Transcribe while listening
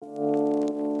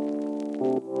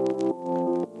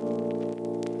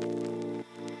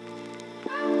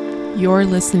You're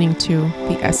listening to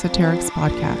the Esoterics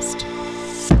Podcast.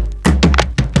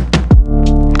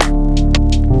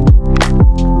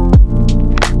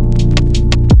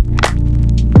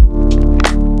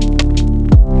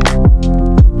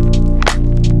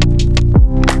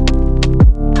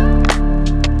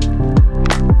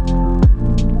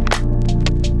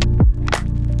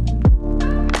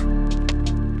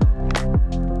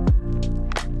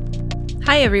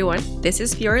 Hi everyone, this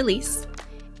is Fiorelise.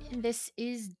 And this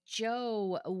is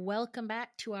Joe. Welcome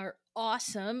back to our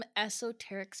awesome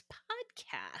Esoterics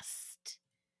Podcast.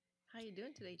 How you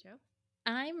doing today, Joe?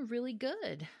 I'm really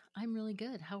good.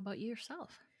 How about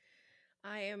yourself?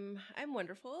 I'm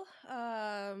wonderful.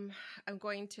 I'm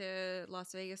going to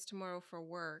Las Vegas tomorrow for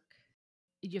work.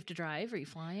 Did you have to drive? Are you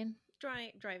flying?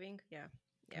 Driving, yeah.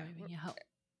 Driving, yeah.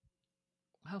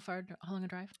 How far? How long a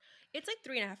drive? It's like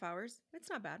 3.5 hours. It's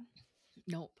not bad.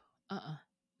 Nope.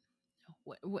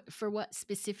 What for? What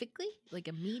specifically? Like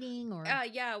a meeting or?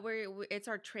 Yeah. It's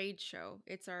our trade show.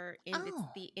 It's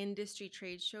the industry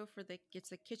trade show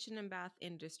it's a kitchen and bath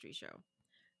industry show.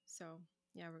 So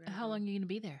yeah, we're gonna. How long are you gonna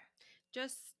be there?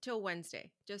 Just till Wednesday.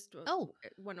 Just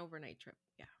one overnight trip.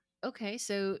 Yeah. Okay,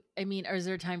 so I mean, is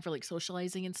there time for like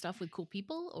socializing and stuff with cool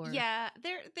people? Or yeah,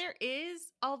 there is.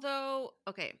 Although,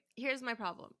 okay, here's my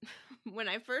problem. When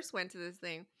I first went to this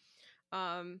thing,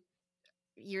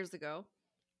 years ago,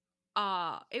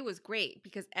 it was great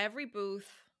because every booth,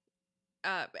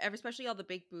 especially all the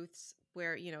big booths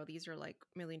where these are like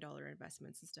 $1 million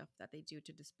investments and stuff that they do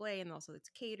to display, and also it's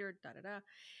catered. Da da da.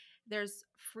 There's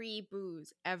free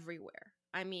booze everywhere.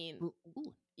 I mean, Ooh.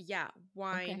 yeah,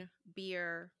 wine, Okay.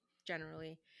 beer,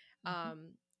 generally, Mm-hmm.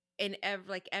 in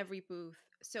every booth.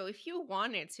 So if you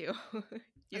wanted to,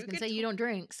 I was gonna say you don't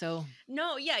drink, so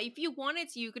no, yeah, if you wanted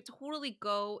to, you could totally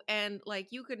go and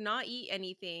like you could not eat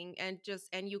anything and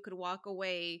you could walk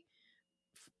away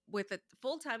with a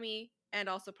full tummy and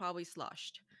also probably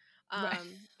sloshed. right.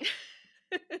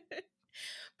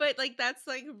 But like that's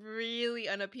like really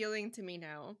unappealing to me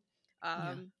now.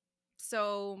 Yeah.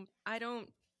 So I don't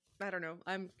know.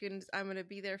 I'm gonna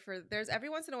be there for. There's every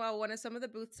once in a while. Some of the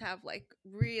booths have like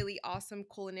really awesome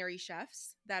culinary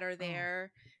chefs that are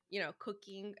there,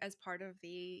 cooking as part of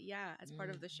the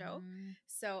show. Mhm.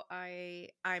 So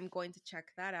I'm going to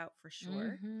check that out for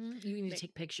sure. You need to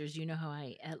take pictures. You know how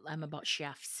I'm about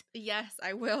chefs. Yes,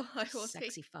 I will.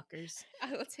 Sexy fuckers.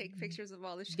 I will take pictures of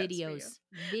all the chefs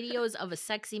Videos of a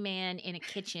sexy man in a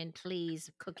kitchen,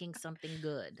 please, cooking something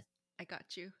good. I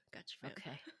got you, fam.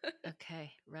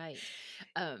 Okay, right.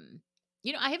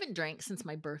 I haven't drank since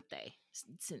my birthday.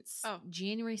 Since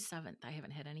January 7th, I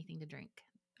haven't had anything to drink.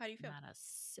 How do you feel? Not a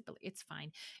sip. It's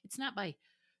fine. It's not by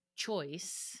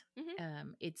choice.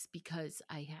 Mm-hmm. It's because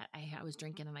I was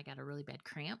drinking and I got a really bad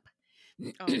cramp.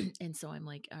 And so I'm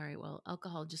like, all right, well,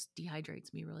 alcohol just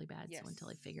dehydrates me really bad. Yes. So until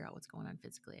I figure out what's going on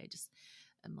physically,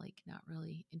 I'm like not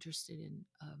really interested in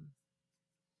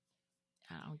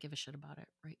I don't give a shit about it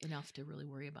right enough to really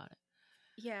worry about it.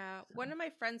 Yeah. So. One of my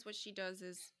friends, what she does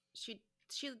is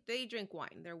they drink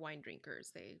wine. They're wine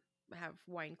drinkers. They have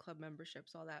wine club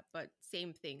memberships, all that. But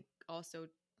same thing. Also,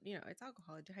 it's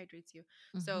alcohol. It dehydrates you.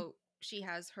 Mm-hmm. So she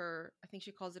has I think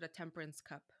she calls it a temperance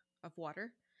cup of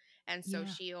water. And so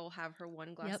she'll have her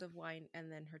one glass of wine and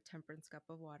then her temperance cup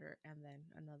of water and then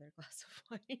another glass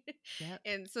of wine. Yep.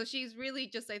 And so she's really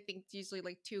just, I think, usually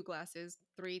like 2 glasses,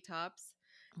 3 tops.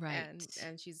 Right.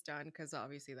 And she's done because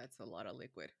obviously that's a lot of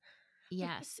liquid.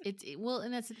 Yes. Well,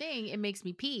 and that's the thing. It makes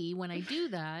me pee when I do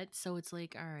that. So it's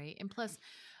like, all right. And plus,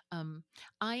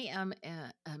 I am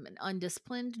an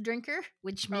undisciplined drinker,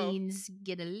 which means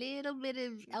get a little bit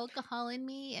of alcohol in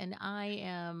me, and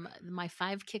my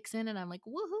 5 kicks in, and I'm like,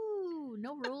 woohoo!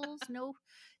 No rules, no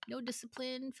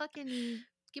discipline. Fucking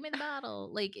give me the bottle.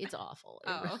 Like it's awful.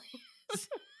 It really is.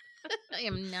 I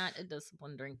am not a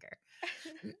disciplined drinker.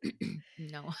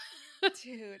 No,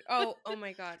 dude. Oh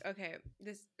my god. Okay,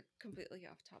 this is completely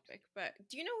off topic, but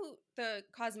do you know the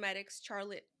cosmetics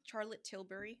Charlotte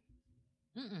Tilbury?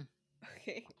 Mm-mm.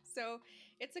 Okay, so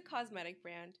it's a cosmetic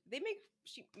brand.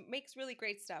 She makes really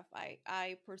great stuff.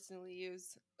 I personally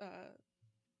use.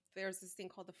 There's this thing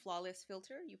called the Flawless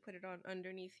Filter. You put it on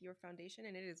underneath your foundation,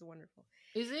 and it is wonderful.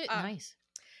 Is it nice?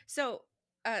 So,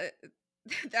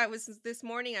 that was this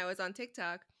morning. I was on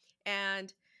TikTok,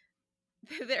 and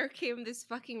there came this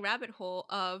fucking rabbit hole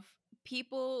of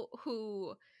people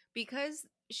who, because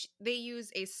they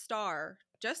use a star,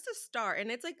 just a star,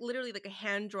 and it's like literally like a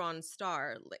hand-drawn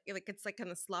star, like it's like kind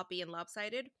of sloppy and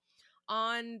lopsided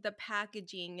on the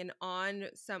packaging and on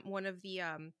one of the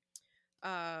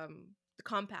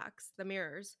compacts, the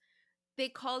mirrors. they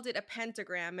called it a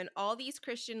pentagram, and all these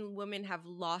Christian women have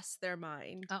lost their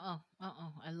mind.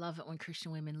 I love it when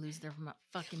Christian women lose their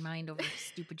fucking mind over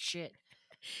stupid shit.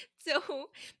 So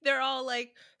they're all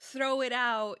like, throw it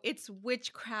out. It's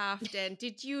witchcraft. And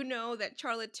did you know that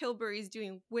Charlotte Tilbury is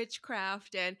doing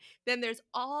witchcraft? And then there's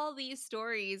all these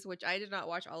stories, which I did not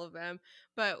watch all of them,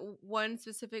 but one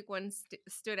specific one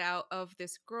stood out of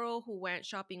this girl who went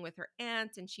shopping with her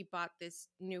aunt, and she bought this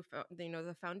new,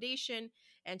 the foundation,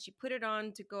 and she put it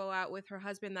on to go out with her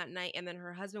husband that night. And then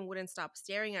her husband wouldn't stop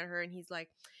staring at her. And he's like,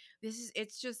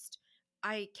 it's just,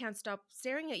 I can't stop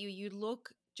staring at you. You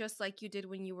look just like you did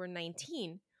when you were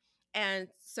 19. And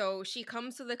so she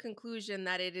comes to the conclusion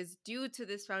that it is due to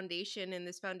this foundation, and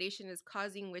this foundation is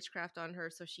causing witchcraft on her.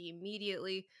 So she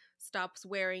immediately stops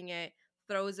wearing it,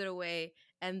 throws it away,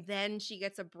 and then she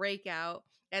gets a breakout.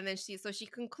 And then she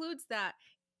concludes that,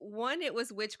 one, it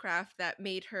was witchcraft that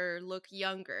made her look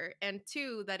younger, and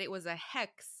two, that it was a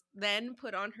hex then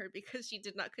put on her because she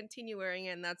did not continue wearing it,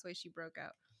 and that's why she broke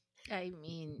out. I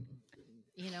mean,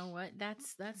 you know what?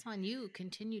 That's on you.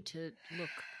 Continue to look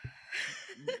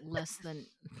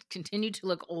continue to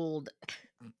look old.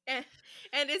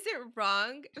 And is it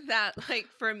wrong that, like,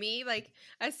 for me, like,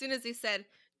 as soon as they said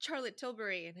Charlotte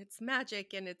Tilbury and it's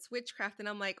magic and it's witchcraft, and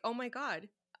I'm like, oh my God,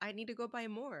 I need to go buy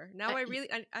more. Now I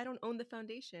don't own the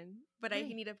foundation, but I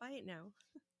need to buy it now.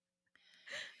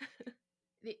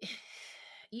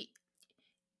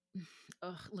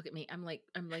 Oh, look at me. I'm like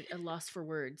a loss for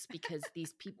words because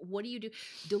these people, what do you do?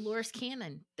 Dolores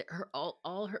Cannon,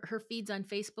 all her feeds on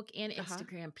Facebook and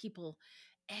Instagram, people,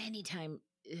 anytime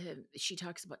she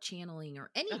talks about channeling or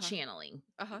any channeling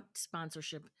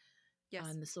sponsorship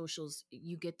on the socials,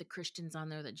 you get the Christians on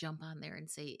there that jump on there and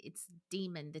say, it's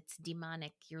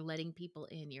demonic. You're letting people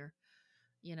in.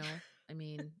 I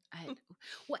mean,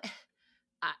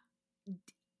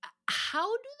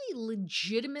 how do they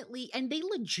legitimately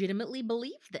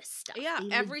believe this stuff? Yeah, they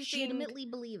everything. Legitimately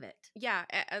believe it. Yeah,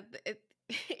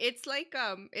 it's like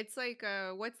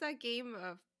what's that game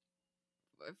of?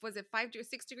 Was it 5 to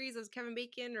 6 degrees of Kevin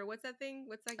Bacon, or what's that thing?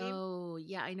 What's that game? Oh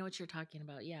yeah, I know what you're talking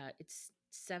about. Yeah, it's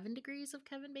 7 degrees of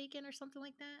Kevin Bacon or something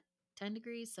like that. 10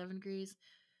 degrees, 7 degrees,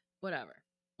 whatever.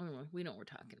 We know what we're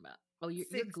talking about. Oh, you're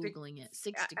Googling it.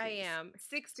 6 degrees. I am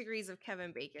 6 degrees of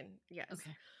Kevin Bacon. Yes.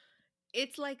 Okay.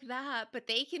 It's like that, but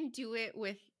they can do it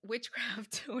with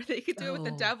witchcraft, or they could do it with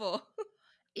the devil.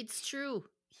 It's true.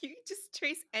 You just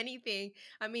trace anything.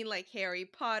 I mean, like Harry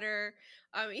Potter.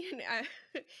 I mean,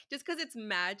 just because it's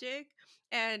magic.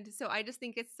 And so I just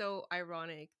think it's so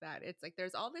ironic that it's like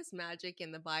there's all this magic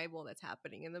in the Bible that's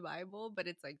happening in the Bible, but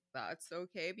it's like, that's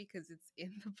okay because it's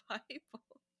in the Bible.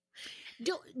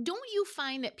 Don't you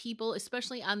find that people,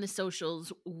 especially on the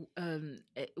socials,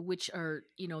 which are,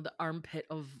 the armpit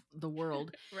of the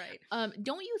world, right?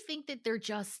 Don't you think that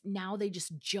they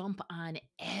just jump on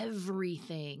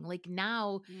everything? Like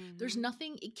now, there's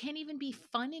nothing. It can't even be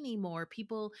fun anymore.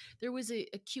 People. There was a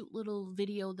cute little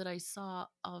video that I saw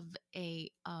of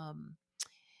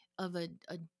what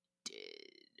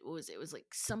was it? It was like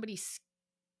somebody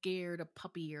scared a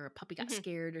puppy, or a puppy got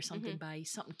scared or something by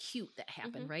something cute that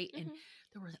happened, right? And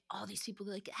there were all these people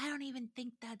like, I don't even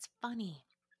think that's funny.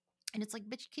 And it's like,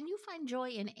 bitch, can you find joy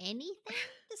in anything?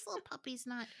 This little puppy's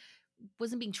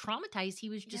wasn't being traumatized. He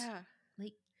was just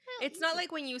like, it's not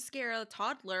like when you scare a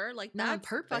toddler, like not that's on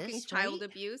purpose, fucking child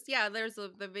abuse. Yeah, there's the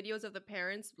videos of the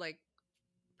parents like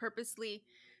purposely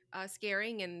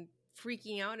scaring and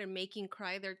freaking out and making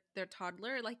cry their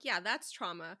toddler. Like, yeah, that's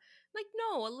trauma. Like,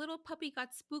 no, a little puppy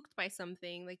got spooked by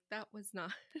something. Like, that was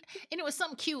not. And it was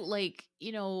something cute, like,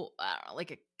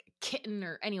 like a kitten,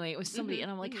 or anyway, it was somebody.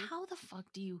 And I'm like, how the fuck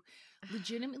do you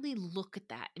legitimately look at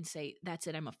that and say, that's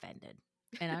it, I'm offended,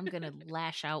 and I'm going to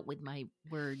lash out with my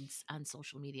words on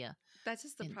social media? That's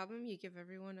just the problem. You give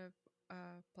everyone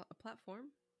a platform.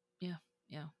 Yeah.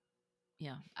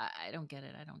 I don't get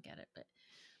it. But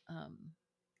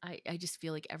I just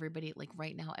feel like everybody, like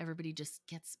right now, everybody just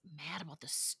gets mad about the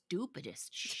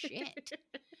stupidest shit.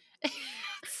 It's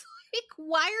like,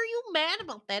 why are you mad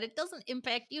about that? It doesn't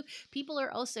impact you. People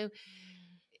are also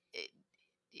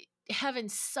having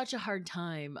such a hard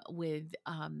time with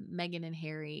Meghan and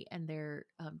Harry and their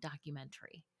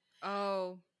documentary.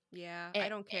 Oh, yeah. I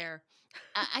don't care.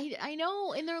 I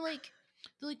know. And they're like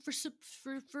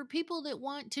for people that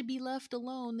want to be left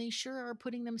alone, they sure are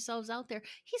putting themselves out there.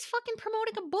 He's fucking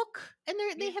promoting a book, and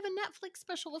they have a Netflix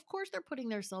special. Of course they're putting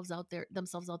themselves out there.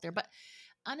 But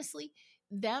honestly,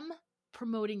 them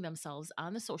promoting themselves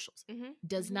on the socials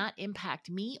does not impact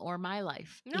me or my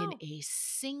life in a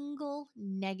single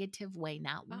negative way.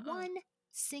 Not one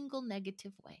single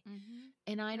negative way. Mm-hmm.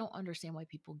 And I Yep. don't understand why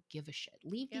people give a shit.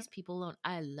 Leave Yep. these people alone.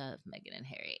 I love Meghan and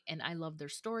Harry, and I love their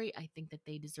story. I think that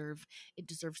it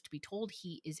deserves to be told.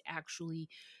 He is actually,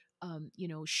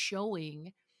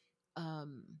 showing,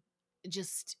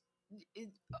 just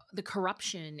the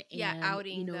corruption Yeah, and,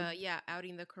 outing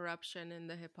the corruption and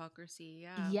the hypocrisy.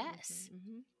 Yeah. yes.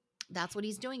 Mm-hmm. That's what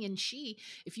he's doing. And she,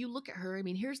 if you look at her, I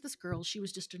mean, here's this girl. She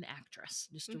was just an actress,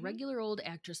 just a Mhm. regular old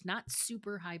actress, not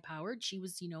super high powered. She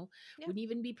was, Yeah. wouldn't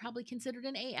even be probably considered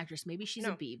an A actress. Maybe she's a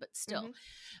No. B, but still.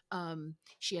 Mhm.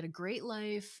 She had a great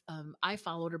life. I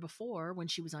followed her before when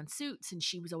she was on Suits, and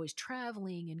she was always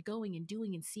traveling and going and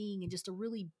doing and seeing, and just a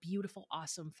really beautiful,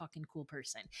 awesome, fucking cool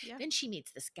person. Yeah. Then she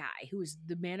meets this guy who is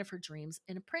the man of her dreams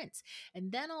and a prince.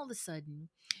 And then all of a sudden,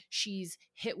 she's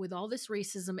hit with all this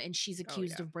racism and she's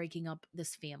accused yeah. of breaking up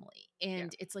this family.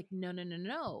 And Yeah. it's like,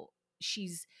 no.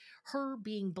 She's her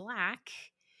being black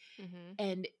Mhm.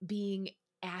 and being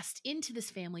asked into this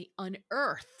family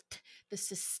unearthed the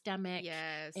systemic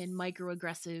Yes. and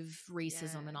microaggressive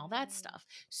racism and all that Yes. stuff.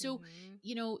 So,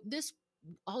 Mhm. this,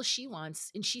 all she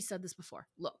wants, and she said this before,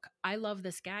 look, I love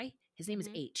this guy. His name is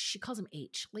Mhm. H. She calls him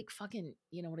H. Like fucking,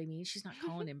 you know what I mean? She's not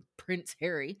calling him Prince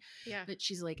Harry, Yeah. but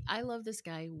she's like, I love this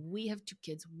guy. We have 2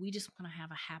 kids. We just want to have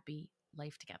a happy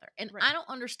life together. And Right. I don't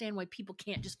understand why people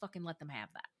can't just fucking let them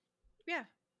have that. Yeah.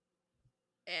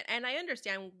 And I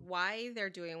understand why they're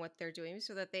doing what they're doing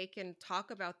so that they can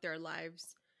talk about their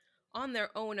lives on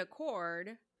their own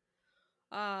accord,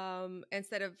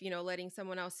 instead of letting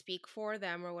someone else speak for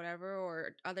them or whatever,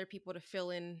 or other people to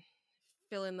fill in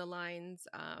the lines,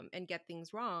 and get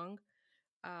things wrong.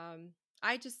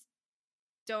 I just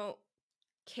don't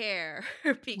care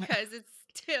because it's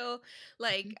still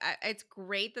like, it's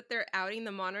great that they're outing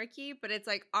the monarchy, but it's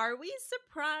like, are we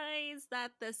surprised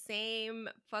that the same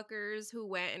fuckers who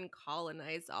went and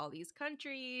colonized all these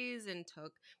countries and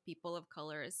took people of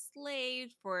color as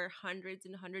slaves for hundreds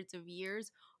and hundreds of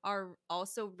years are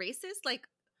also racist? Like,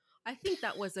 I think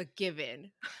that was a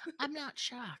given. I'm not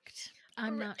shocked.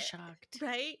 I'm not shocked.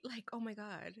 Right? Like, oh my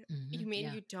God. Mhm, You mean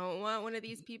yeah. you don't want one of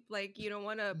these people? Like, you don't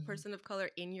want a Mhm. person of color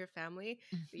in your family,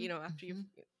 after you've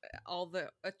Mhm. all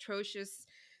the atrocious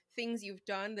things you've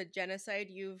done, the genocide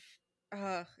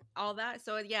all that.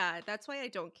 So, yeah, that's why I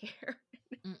don't care.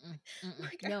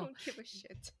 Like, I No, don't give a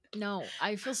shit. no,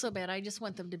 I feel so bad. I just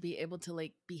want them to be able to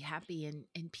like be happy and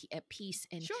at peace,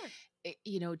 and Sure.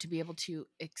 to be able to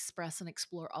express and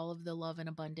explore all of the love and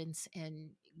abundance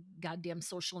and goddamn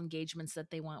social engagements that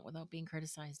they want without being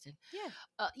criticized. And Yeah.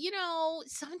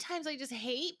 sometimes I just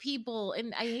hate people,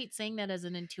 and I hate saying that as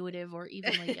an intuitive or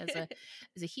even like as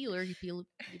a healer,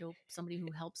 somebody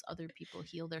who helps other people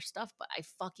heal their stuff. But I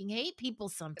fucking hate people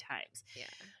sometimes. Yeah.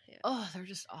 Oh, they're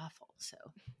just awful. So,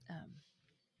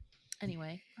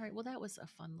 anyway, all right. Well, that was a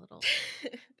fun little.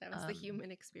 That was the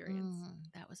human experience.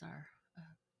 That was our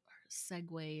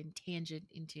segue and tangent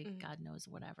into Mhm. God knows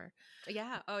whatever.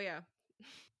 Yeah. Oh, yeah.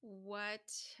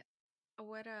 What,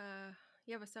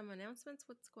 you have some announcements?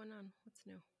 What's going on? What's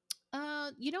new?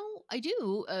 I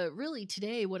do. Really,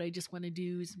 today, what I just want to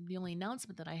do is the only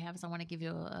announcement that I have is I want to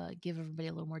give everybody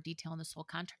a little more detail on the soul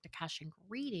contract Akashic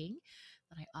reading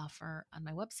that I offer on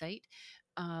my website.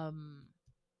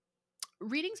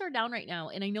 Readings are down right now,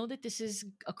 and I know that this is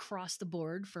across the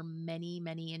board for many,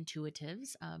 many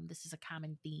intuitives. This is a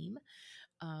common theme.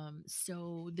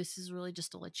 So this is really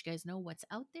just to let you guys know what's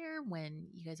out there when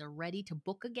you guys are ready to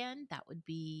book again. That would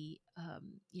be,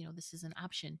 this is an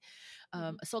option.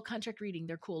 A soul contract reading,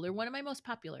 they're cool. They're one of my most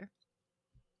popular.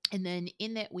 And then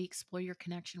in that, we explore your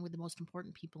connection with the most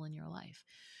important people in your life.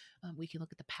 We can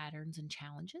look at the patterns and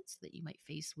challenges that you might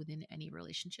face within any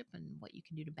relationship and what you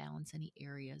can do to balance any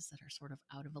areas that are sort of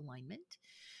out of alignment.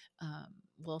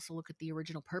 We'll also look at the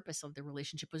original purpose of the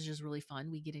relationship, which is really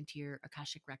fun. We get into your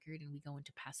Akashic record and we go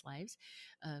into past lives.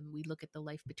 We look at the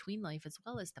life between life as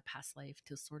well as the past life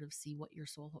to sort of see what your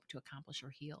soul hoped to accomplish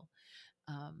or heal.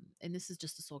 And this is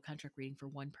just a soul contract reading for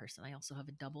one person. I also have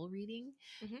a double reading,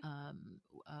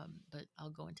 but I'll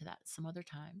go into that some other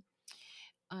time.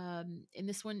 And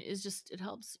this one is just, it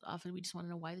helps. Often we just want to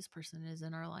know why this person is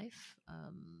in our life,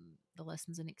 the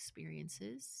lessons and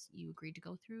experiences you agreed to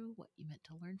go through, what you meant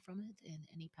to learn from it, and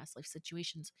any past life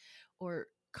situations or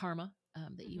karma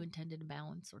that you intended to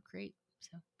balance or create.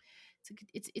 So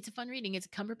it's a fun reading. It's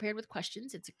come prepared with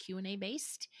questions. It's a Q&A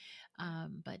based,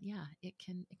 but yeah, it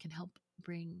can help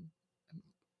bring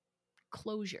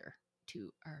closure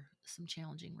to some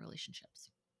challenging relationships.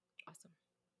 Awesome.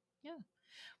 Yeah.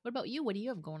 What about you? What do you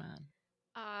have going on?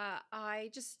 I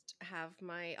just have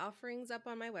my offerings up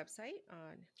on my website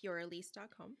on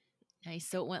fioralease.com. Nice.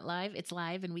 So it went live. It's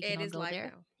live, and we can all go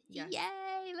there. Now. Yes.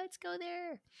 Yay, let's go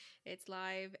there. It's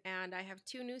live, and I have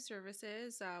two new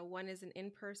services. One is an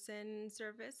in-person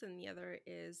service, and the other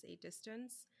is a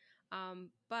distance.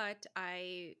 But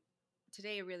I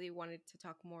today really wanted to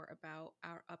talk more about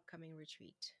our upcoming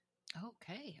retreat.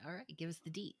 Okay, all right, give us the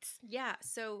deets. Yeah,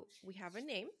 so we have a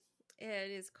name.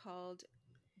 It is called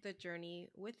The Journey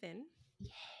Within, Yay.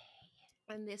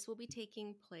 and this will be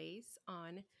taking place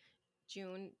on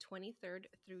June 23rd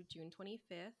through June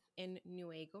 25th in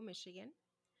Newaygo, Michigan.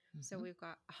 So Mhm. we've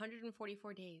got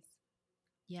 144 days.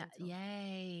 Yeah, until-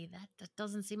 yay. That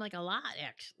doesn't seem like a lot,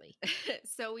 actually.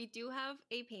 So we do have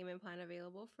a payment plan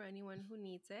available for anyone who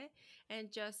needs it,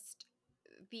 and just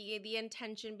the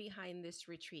intention behind this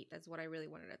retreat. That's what I really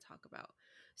wanted to talk about.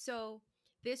 So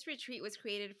this retreat was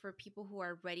created for people who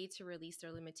are ready to release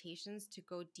their limitations, to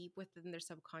go deep within their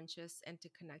subconscious and to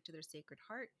connect to their sacred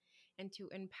heart, and to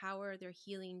empower their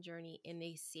healing journey in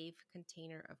a safe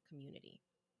container of community.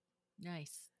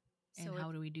 Nice. And So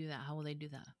how do we do that? How will they do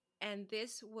that? and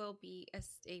this will be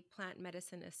a plant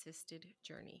medicine assisted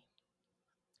journey.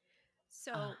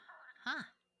 So Huh.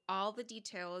 all the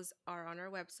details are on our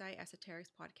website,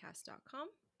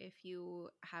 esotericspodcast.com. If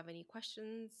you have any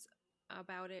questions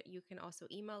about it, you can also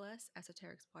email us,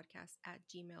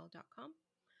 esotericspodcast@gmail.com.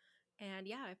 And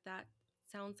yeah, if that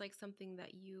sounds like something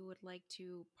that you would like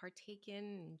to partake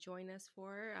in and join us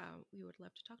for, we would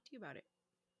love to talk to you about it.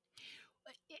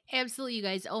 Absolutely, you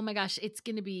guys. Oh my gosh, it's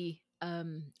going to be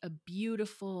a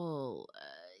beautiful,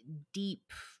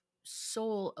 deep,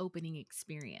 soul opening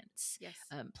experience. Yes.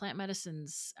 Plant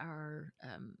medicines are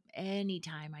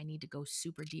anytime I need to go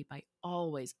super deep, I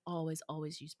always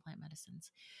use plant medicines.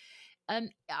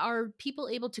 Are people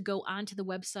able to go onto the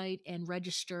website and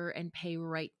register and pay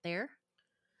right there?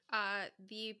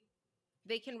 They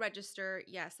can register,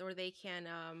 yes, or they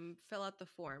can fill out the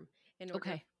form in order,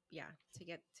 Okay. to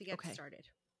get Okay. started.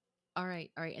 All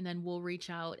right. And then we'll reach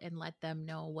out and let them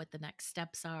know what the next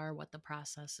steps are, what the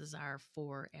processes are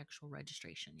for actual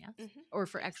registration. Yes. Mhm. Or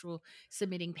for Yes. actual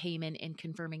submitting payment and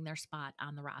confirming their spot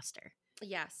on the roster.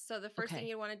 Yes. So the first thing Okay.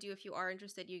 you want to do if you are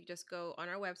interested, you just go on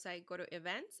our website, go to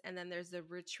events, and then there's the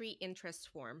retreat interest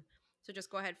form. So just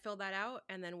go ahead, fill that out,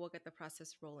 and then we'll get the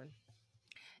process rolling.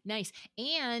 Nice.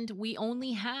 And we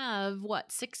only have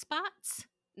 6 spots?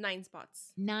 9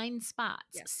 spots. 9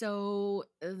 spots. Yes. So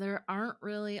there aren't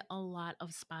really a lot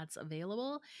of spots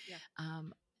available. Yeah.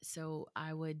 So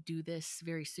I would do this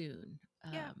very soon.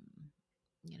 Yeah.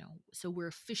 So we're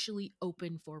officially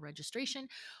open for registration.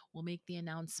 We'll make the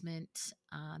announcement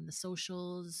on the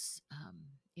socials,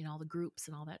 in all the groups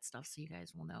and all that stuff. So you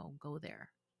guys will know, go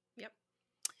there. Yep.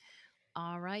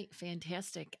 All right.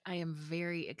 Fantastic. I am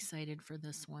very excited for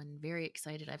this one. Very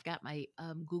excited. I've got my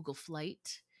Google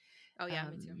Flight Oh yeah,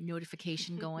 me too.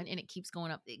 notification going, and it keeps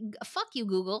going up. Fuck you,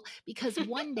 Google, because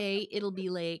one day it'll be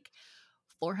like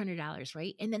 $400,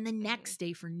 right? And then the next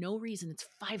day, for no reason, it's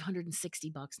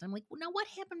 $560. And I'm like, well, now what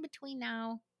happened between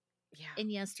now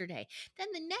and yesterday?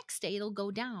 Then the next day it'll go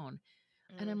down,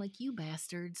 and I'm like, you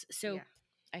bastards. So Yeah.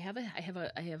 I have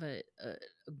a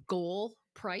goal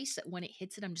price that when it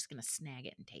hits it, I'm just gonna snag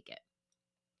it and take it.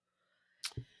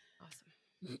 Awesome.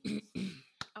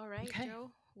 All right, Okay.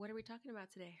 Joe, what are we talking about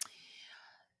today?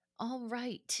 All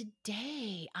right.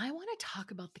 Today, I want to talk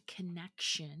about the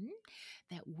connection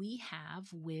that we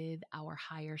have with our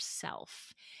higher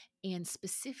self, and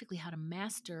specifically how to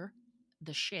master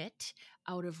the shit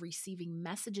out of receiving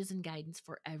messages and guidance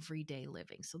for everyday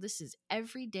living. So this is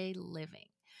everyday living.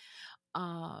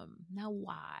 Now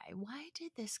why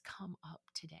did this come up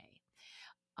today?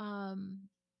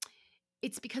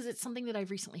 It's because it's something that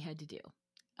I've recently had to do.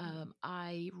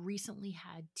 I recently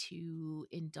had to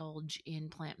indulge in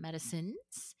plant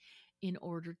medicines in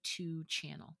order to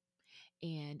channel.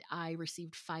 And I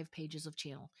received 5 pages of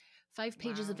channel. 5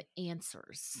 pages of Wow.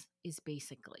 answers is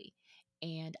basically.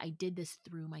 And I did this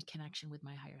through my connection with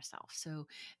my higher self. So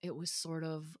it was sort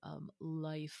of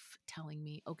life telling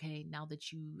me, okay, now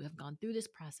that you have gone through this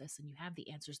process and you have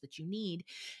the answers that you need,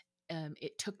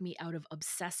 it took me out of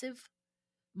obsessive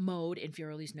mode, and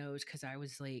Fiorelis knows, because I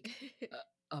was like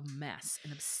a mess,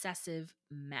 an obsessive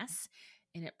mess,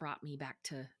 and it brought me back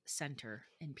to center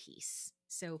and peace.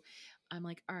 So I'm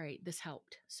like, all right, this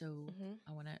helped. So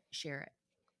I want to share it.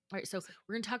 All right, so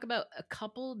we're going to talk about a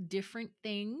couple different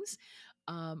things.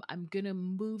 I'm going to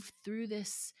move through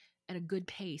this at a good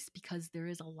pace because there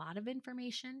is a lot of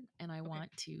information, and I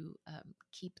want to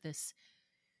keep this.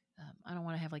 I don't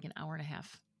want to have like an hour and a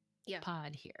half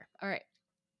pod here. All right.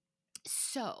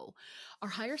 So, our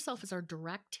higher self is our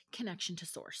direct connection to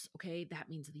source. Okay. That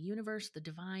means the universe, the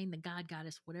divine, the God,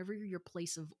 goddess, whatever your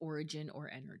place of origin or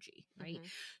energy, right?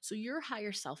 Mhm. So, your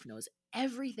higher self knows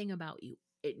everything about you.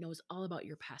 It knows all about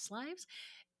your past lives.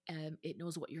 It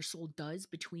knows what your soul does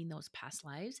between those past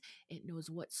lives. It knows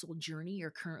what soul journey you're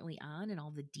currently on and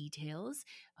all the details.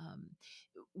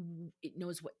 It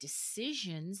knows what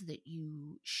decisions that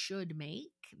you should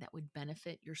make that would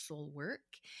benefit your soul work.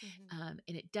 Mhm.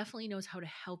 And it definitely knows how to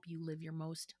help you live your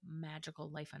most magical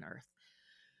life on earth.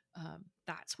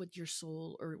 That's what your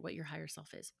soul or what your higher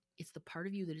self is. It's the part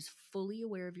of you that is fully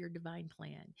aware of your divine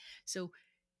plan. So,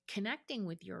 connecting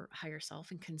with your higher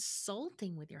self and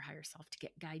consulting with your higher self to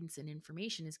get guidance and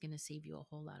information is going to save you a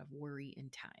whole lot of worry and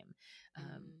time,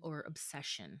 Mm. or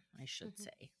obsession, I should Mhm.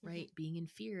 say, Mhm. right? Being in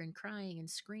fear and crying and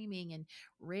screaming and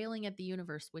railing at the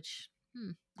universe, which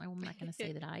I'm not going to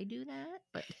say that I do that,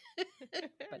 but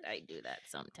but I do that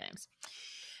sometimes.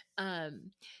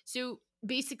 So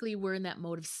basically, we're in that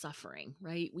mode of suffering,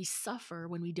 right? We suffer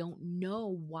when we don't know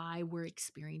why we're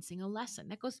experiencing a lesson.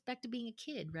 That goes back to being a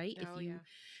kid, right? If Oh you yeah.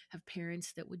 have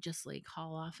parents that would just like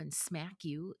haul off and smack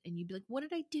you, and you'd be like, "What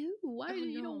did I do? Why? Oh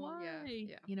no. Yeah. Why?"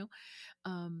 Yeah.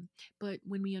 But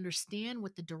when we understand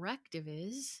what the directive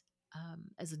is,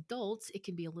 as adults, it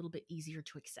can be a little bit easier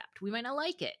to accept. We might not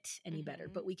like it any better,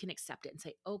 Mhm. but we can accept it and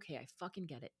say, "Okay, I fucking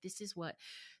get it. This is what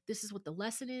the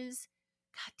lesson is.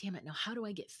 God damn it! Now, how do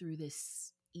I get through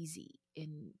this easy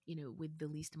and with the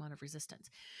least amount of resistance?"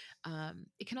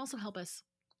 It can also help us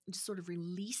just sort of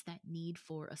release that need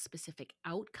for a specific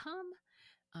outcome,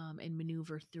 and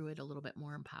maneuver through it a little bit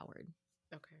more empowered.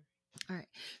 Okay. All right.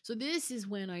 So this is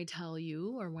when I tell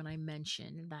you, or when I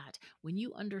mention that when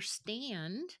you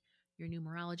understand your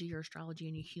numerology, your astrology,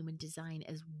 and your human design,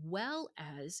 as well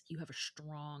as you have a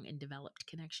strong and developed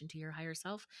connection to your higher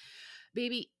self,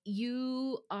 baby,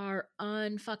 you are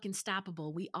unfucking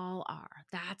stoppable. We all are.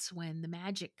 That's when the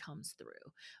magic comes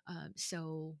through.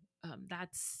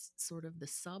 That's sort of the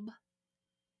sub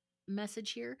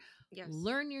message here. Yes.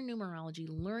 Learn your numerology,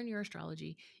 learn your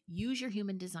astrology, use your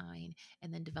human design,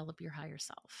 and then develop your higher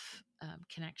self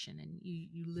connection, and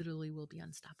you literally will be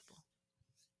unstoppable.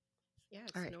 Yeah. All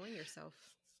It's right. knowing yourself.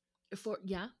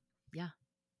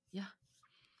 Yeah.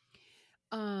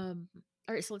 Um,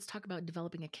 all right, so let's talk about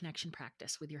developing a connection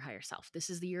practice with your higher self. This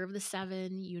is the year of the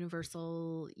 7,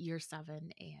 universal year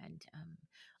 7, and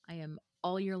I am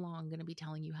all year long going to be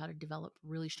telling you how to develop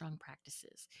really strong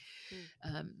practices.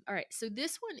 All right, so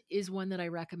this one is one that I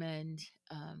recommend.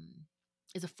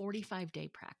 Is a 45-day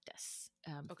practice,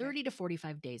 Okay. 30 to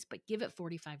 45 days, but give it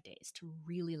 45 days to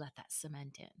really let that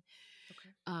cement in.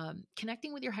 Okay.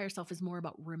 Connecting with your higher self is more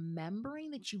about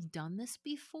remembering that you've done this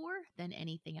before than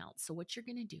anything else. So, what you're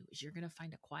going to do is you're going to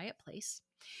find a quiet place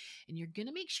and you're going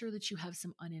to make sure that you have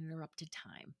some uninterrupted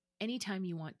time anytime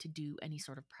you want to do any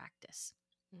sort of practice.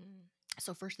 Mm.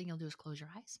 So, first thing you'll do is close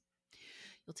your eyes.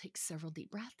 You'll take several deep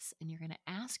breaths and you're going to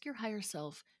ask your higher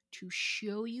self to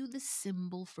show you the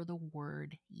symbol for the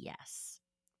word yes.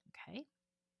 Okay.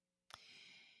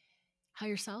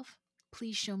 Higher self,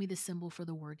 please show me the symbol for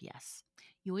the word yes.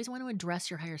 You always want to address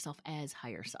your higher self as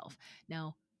higher self.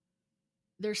 Now,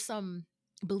 there's some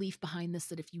belief behind this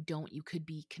that if you don't, you could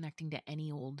be connecting to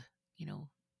any old,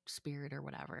 spirit or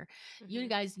whatever. You Mhm.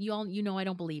 guys, I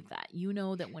don't believe that.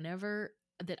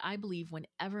 I believe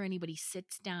whenever anybody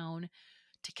sits down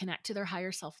to connect to their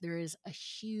higher self, there is a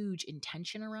huge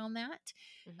intention around that.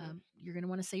 Mhm. You're going to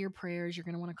want to say your prayers. You're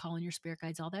going to want to call in your spirit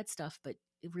guides, all that stuff, but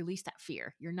release that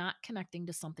fear. You're not connecting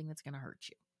to something that's going to hurt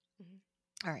you. Mhm.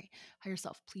 All right. Higher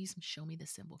self, please show me the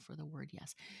symbol for the word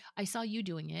yes. I saw you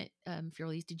doing it.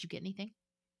 Furley's, did you get anything?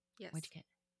 Yes. What'd you get?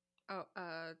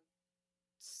 Oh,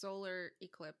 solar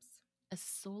eclipse. A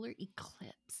solar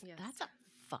eclipse. Yes. That's a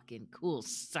fucking cool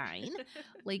sign.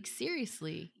 Like,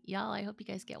 seriously, y'all, I hope you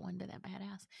guys get one to that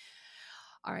badass.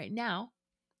 All right. Now,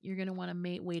 you're going to want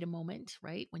to wait a moment,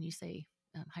 right? When you say,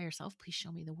 higher self, please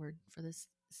show me the word for this.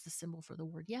 It's the symbol for the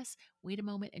word yes. Wait a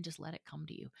moment and just let it come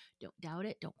to you. Don't doubt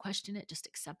it. Don't question it. Just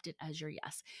accept it as your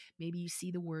yes. Maybe you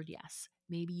see the word yes.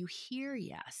 Maybe you hear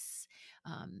yes.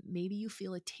 Maybe you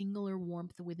feel a tingle or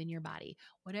warmth within your body.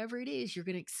 Whatever it is, you're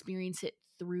going to experience it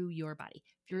through your body.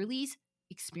 Furley's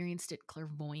experienced it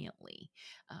clairvoyantly.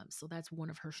 So that's one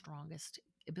of her strongest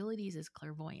abilities is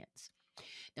clairvoyance.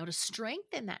 Now, to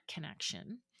strengthen that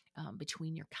connection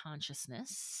between your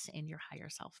consciousness and your higher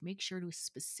self, make sure to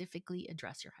specifically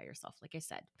address your higher self, like I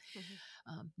said.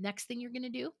 Mhm. Next thing you're going to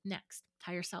do,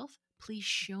 higher self, please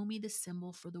show me the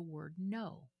symbol for the word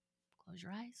no. Close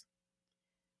your eyes.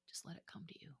 Just let it come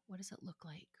to you. What does it look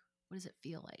like? What does it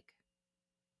feel like?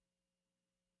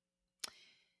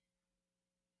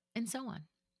 and so on.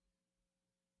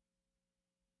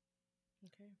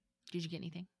 Okay. Did you get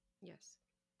anything? Yes.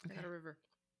 Okay. I got a river.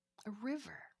 A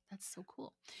river. That's so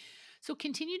cool. So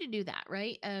continue to do that,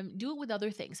 right? Do it with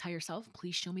other things. Higher self,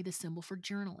 please show me the symbol for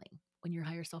journaling. When your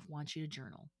higher self wants you to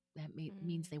journal, that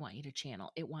means they want you to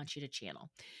channel. It wants you to channel.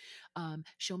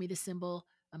 Show me the symbol.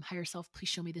 Higher self, please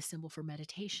show me the symbol for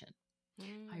meditation.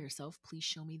 Higher self, please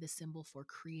show me the symbol for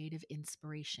creative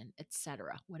inspiration,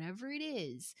 etc. Whatever it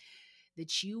is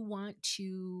that you want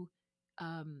to,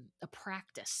 a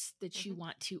practice that you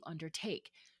want to undertake,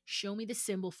 show me the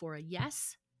symbol for a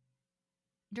yes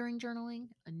during journaling,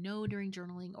 a no during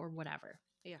journaling, or whatever.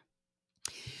 Yeah.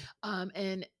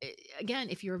 And again,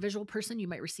 if you're a visual person, you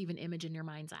might receive an image in your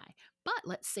mind's eye. But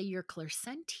let's say you're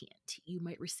clairsentient, you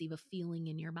might receive a feeling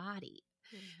in your body.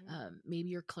 Maybe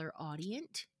you're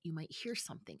clairaudient, you might hear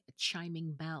something, a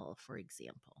chiming bell, for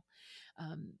example.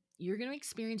 You're going to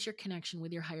experience your connection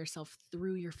with your higher self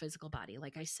through your physical body.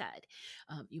 Like I said,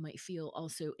 you might feel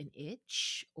also an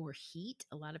itch or heat.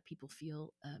 A lot of people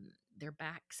feel their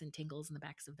backs and tingles in the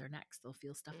backs of their necks. They'll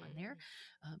feel stuff on there.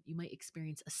 You might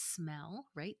experience a smell,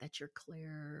 right? That's your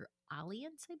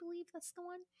clairaudience, I believe that's the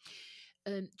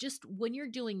one. Just when you're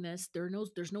doing this,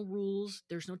 there's no rules,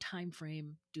 there's no time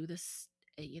frame. Do this,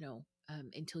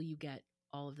 until you get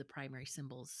all of the primary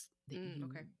symbols that you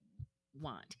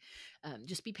want.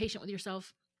 Just be patient with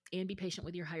yourself and be patient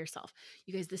with your higher self.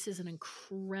 You guys, this is an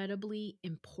incredibly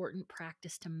important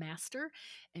practice to master.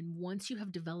 And once you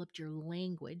have developed your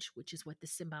language, which is what the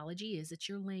symbology is, it's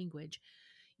your language,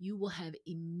 you will have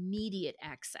immediate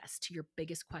access to your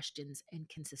biggest questions and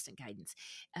consistent guidance.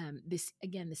 This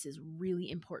is really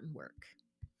important work.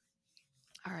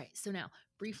 All right. So now,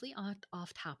 briefly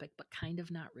off topic, but kind of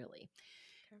not really.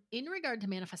 In regard to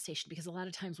manifestation, because a lot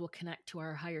of times we'll connect to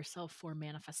our higher self for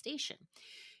manifestation,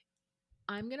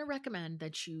 I'm going to recommend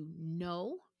that you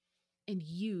know and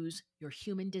use your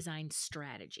human design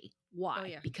strategy. Why? Oh,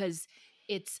 yeah. Because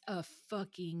it's a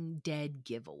fucking dead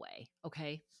giveaway.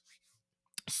 Okay.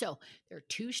 So there are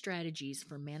two strategies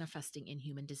for manifesting in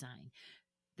human design.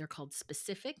 They're called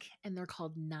specific and they're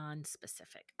called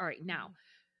non-specific. All right. Now,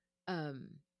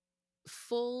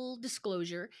 full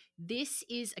disclosure, this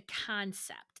is a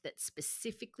concept that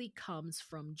specifically comes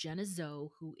from Jenna Zoe,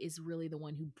 who is really the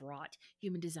one who brought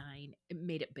human design and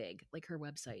made it big. Like her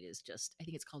website is just, I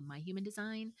think it's called My Human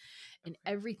Design, and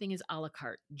everything is a la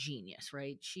carte. Genius,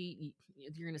 right?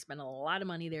 You're going to spend a lot of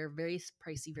money there, very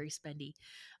pricey, very spendy,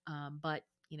 but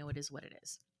it is what it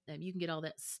is. You can get all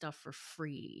that stuff for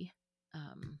free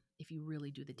if you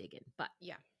really do the digging. But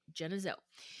yeah, Jenna Zoe.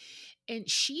 And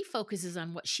she focuses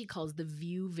on what she calls the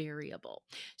view variable.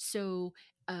 So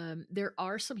there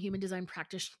are some human design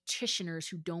practitioners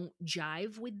who don't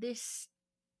jive with this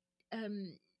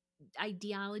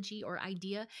ideology or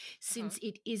idea, since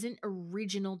it isn't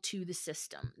original to the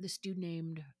system. This dude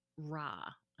named Ra,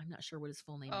 I'm not sure what his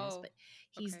full name is, but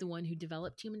he's the one who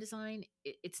developed human design.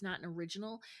 It's not an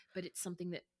original, but it's something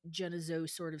that Jenna Zoe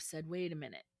sort of said, wait a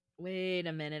minute,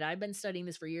 I've been studying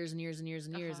this for years and years and years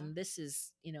and years, and this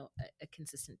is, a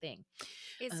consistent thing.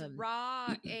 Is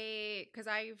Ra because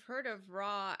I've heard of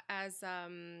Ra as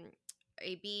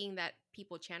a being that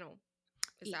people channel.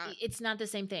 It's not the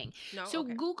same thing. No. So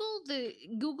Google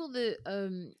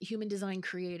the human design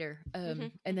creator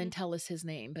and then tell us his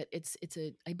name. But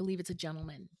I believe it's a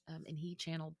gentleman, and he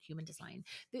channeled human design.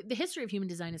 The history of human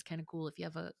design is kind of cool. If you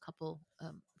have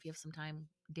if you have some time,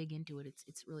 dig into it.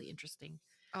 It's really interesting.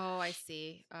 Oh, I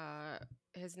see.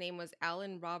 His name was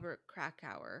Alan Robert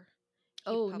Krakauer.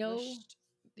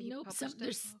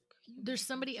 There's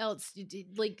somebody else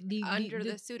like under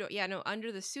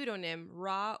the pseudonym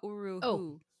Ra Uru Hu.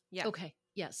 Oh, yeah. Okay.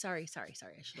 Yeah. Sorry. I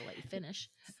should have let you finish.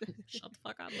 Shut the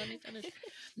fuck up. Let me finish.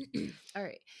 All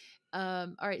right.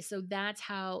 All right. So that's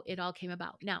how it all came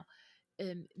about. Now,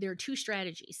 there are two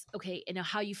strategies. Okay. And now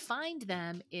how you find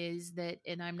them is that,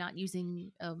 and I'm not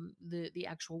using the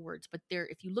actual words, but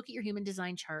if you look at your human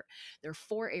design chart, there are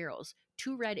 4 arrows,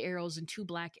 2 red arrows and 2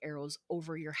 black arrows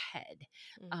over your head.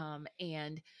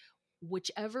 And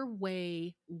whichever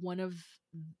way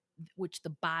which the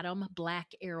bottom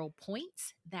black arrow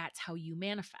points, that's how you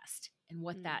manifest. And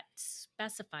what that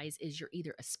specifies is you're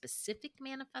either a specific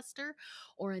manifester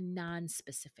or a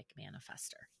non-specific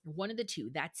manifester. You're one of the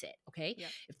two. That's it. Okay. Yep.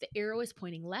 If the arrow is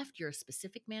pointing left, you're a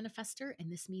specific manifester.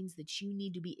 And this means that you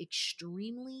need to be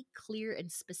extremely clear and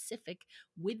specific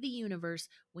with the universe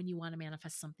when you want to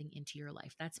manifest something into your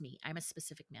life. That's me. I'm a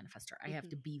specific manifester. I have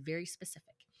to be very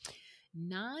specific.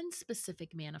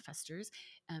 Non-specific manifestors,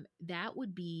 that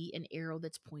would be an arrow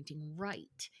that's pointing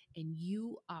right, and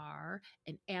you are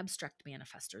an abstract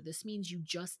manifestor. This means you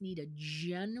just need a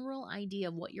general idea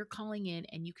of what you're calling in,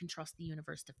 and you can trust the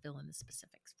universe to fill in the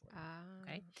specifics for you.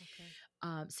 Okay.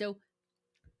 So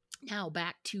now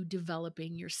back to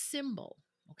developing your symbol.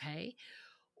 Okay.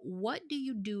 What do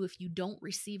you do if you don't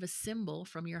receive a symbol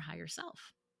from your higher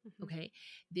self? Okay.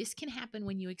 This can happen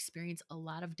when you experience a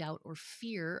lot of doubt or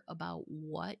fear about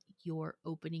what you're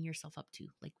opening yourself up to,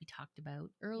 like we talked about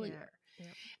earlier.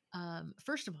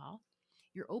 First of all,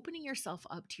 you're opening yourself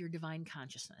up to your divine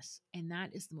consciousness. And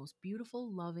that is the most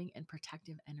beautiful, loving, and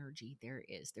protective energy there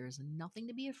is. There is nothing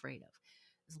to be afraid of.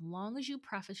 As long as you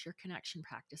preface your connection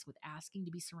practice with asking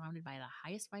to be surrounded by the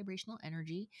highest vibrational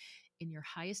energy in your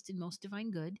highest and most divine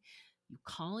good, you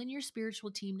call in your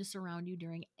spiritual team to surround you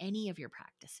during any of your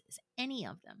practices, any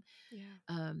of them.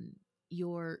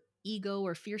 Your ego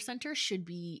or fear center should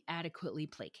be adequately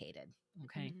placated.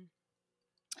 Okay.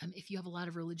 If you have a lot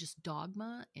of religious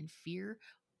dogma and fear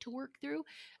to work through,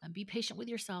 be patient with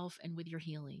yourself and with your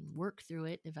healing. Work through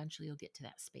it. Eventually you'll get to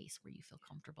that space where you feel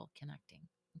comfortable connecting.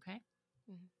 Okay.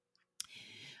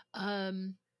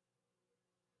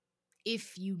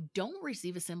 If you don't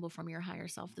receive a symbol from your higher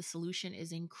self, the solution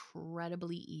is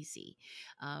incredibly easy.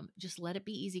 Just let it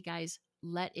be easy, guys.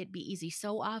 Let it be easy.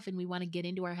 So often we want to get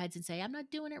into our heads and say, I'm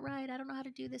not doing it right. I don't know how to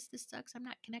do this. This sucks. I'm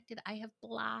not connected. I have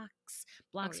blocks.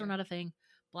 Blocks are not a thing.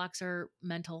 Blocks are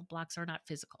mental. Blocks are not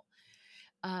physical.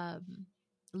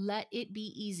 Let it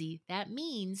be easy. That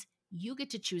means you get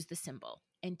to choose the symbol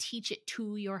and teach it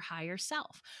to your higher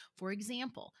self. For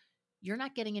example, you're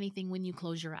not getting anything when you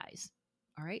close your eyes.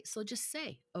 All right. So just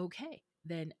say, okay,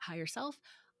 then higher self,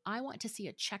 I want to see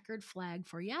a checkered flag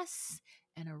for yes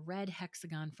and a red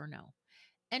hexagon for no.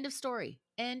 End of story.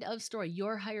 End of story.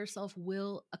 Your higher self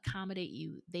will accommodate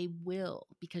you. They will,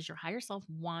 because your higher self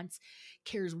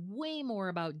cares way more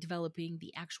about developing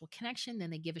the actual connection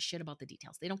than they give a shit about the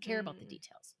details. They don't care about the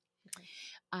details.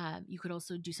 You could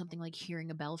also do something like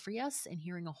hearing a bell for yes and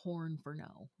hearing a horn for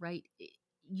no, right?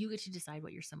 You get to decide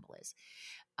what your symbol is.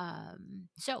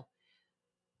 So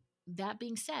that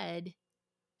being said,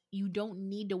 you don't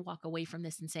need to walk away from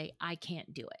this and say, I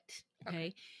can't do it.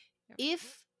 Okay.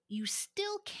 If you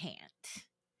still can't,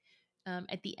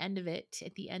 at the end of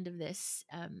this,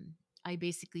 I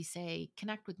basically say,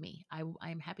 connect with me.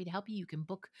 I'm happy to help you. You can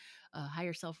book a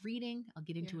higher self reading. I'll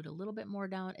get into it a little bit more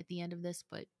down at the end of this,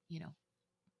 but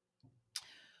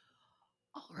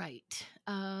all right.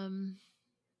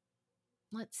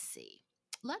 Let's see.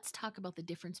 Let's talk about the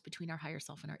difference between our higher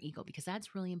self and our ego, because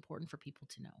that's really important for people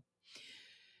to know.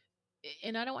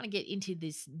 And I don't want to get into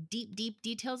this deep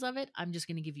details of it. I'm just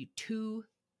going to give you two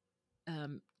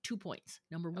points.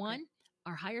 Number one,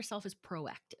 our higher self is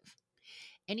proactive.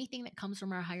 Anything that comes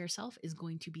from our higher self is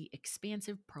going to be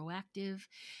expansive, proactive.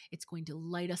 It's going to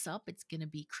light us up. It's going to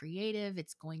be creative.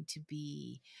 It's going to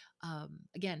be,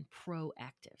 again,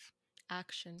 proactive.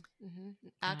 Action.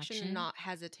 Action, not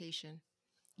hesitation.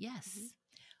 Yes.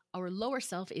 Our lower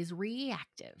self is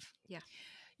reactive. Yeah.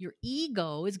 Your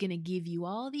ego is going to give you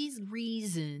all these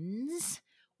reasons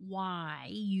why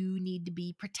you need to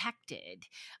be protected.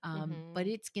 But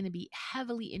it's going to be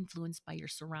heavily influenced by your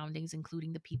surroundings,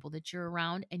 including the people that you're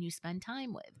around and you spend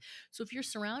time with. So if you're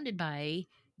surrounded by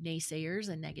naysayers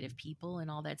and negative people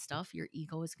and all that stuff, your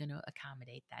ego is going to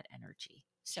accommodate that energy.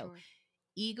 So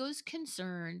ego's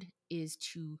concern is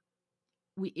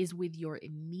with your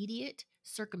immediate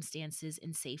circumstances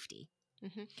and safety.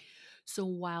 So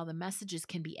while the messages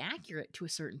can be accurate to a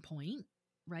certain point,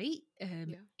 right?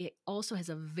 It also has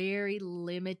a very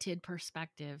limited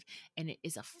perspective, and it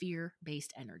is a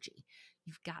fear-based energy.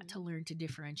 You've got to learn to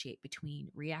differentiate between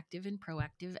reactive and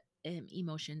proactive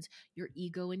emotions, your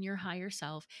ego and your higher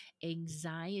self,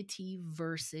 anxiety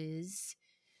versus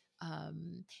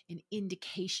an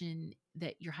indication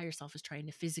that your higher self is trying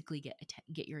to physically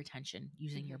get your attention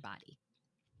using your body.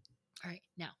 All right.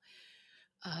 Now,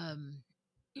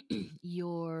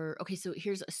 so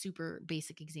here's a super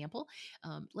basic example.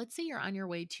 Let's say you're on your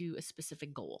way to a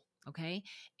specific goal, okay?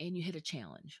 And you hit a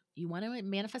challenge. You want to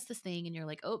manifest this thing and you're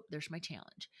like, oh, there's my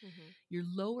challenge. Your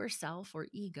lower self or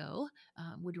ego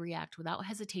would react without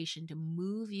hesitation to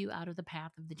move you out of the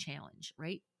path of the challenge,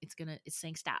 right? It's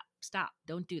saying, stop,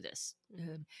 don't do this.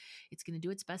 It's going to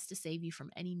do its best to save you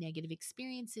from any negative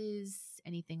experiences,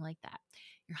 anything like that.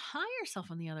 Your higher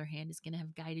self, on the other hand, is going to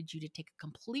have guided you to take a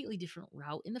completely different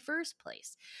route in the first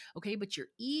place. Okay. But your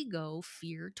ego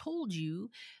fear told you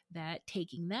that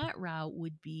taking that route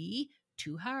would be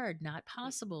too hard, not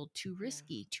possible, too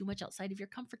risky, too much outside of your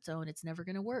comfort zone. It's never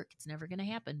going to work. It's never going to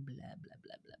happen. Blah, blah,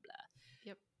 blah, blah, blah.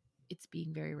 Yep. It's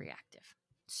being very reactive.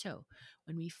 So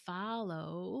when we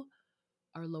follow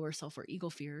our lower self or ego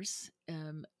fears,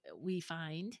 we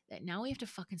find that now we have to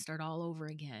fucking start all over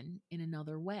again in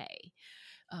another way.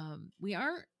 We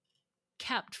aren't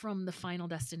kept from the final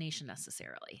destination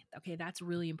necessarily. Okay, that's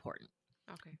really important.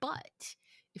 Okay. But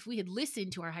if we had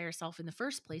listened to our higher self in the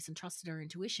first place and trusted our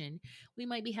intuition, we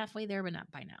might be halfway there, but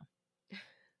not by now.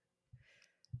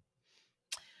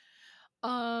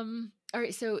 All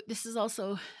right, so this is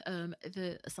also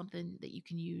something that you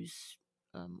can use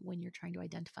when you're trying to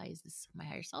identify, is this my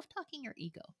higher self talking or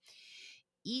ego?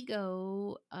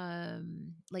 Ego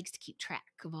likes to keep track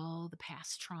of all the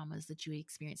past traumas that you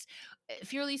experienced.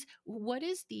 Fearless, what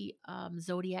is the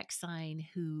zodiac sign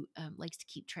who likes to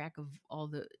keep track of all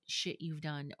the shit you've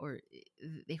done, or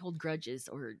they hold grudges,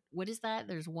 or what is that?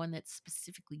 There's one that's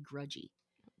specifically grudgy.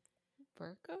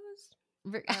 Virgos?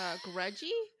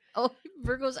 Grudgy? Oh,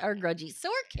 Virgos are grudgy. So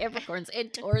are Capricorns and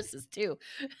Tauruses too.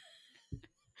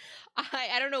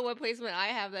 I don't know what placement I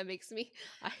have that makes me.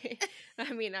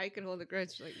 I mean, I can hold a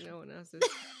grudge like no one else is.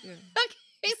 Yeah.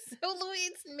 Okay, so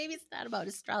Louise, maybe it's not about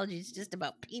astrology; it's just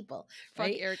about people. Fuck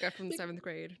right? Erica from 7th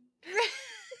grade.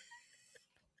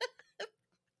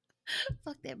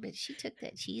 Fuck that bitch. She took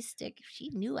that cheese stick. She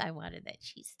knew I wanted that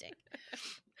cheese stick.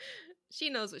 She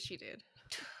knows what she did.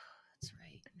 That's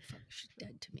right. Fuck, she's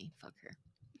dead to me. Fuck her.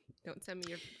 Don't send me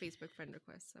your Facebook friend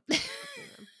requests. I'm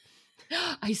fucking them.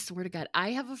 I swear to God, I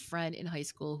have a friend in high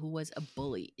school who was a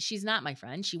bully. She's not my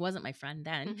friend. She wasn't my friend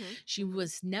then. Mhm. She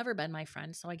was never been my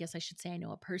friend. So I guess I should say I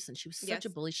know a person. She was such a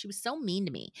Yes. bully. She was so mean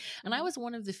to me. And I Mhm. was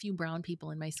one of the few brown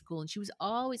people in my school. And she was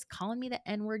always calling me the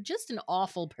N-word. Just an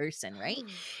awful person, right?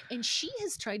 And she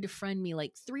has tried to friend me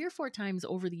like 3 or 4 times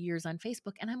over the years on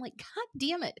Facebook. And I'm like, God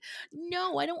damn it.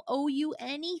 No, I don't owe you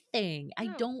anything. I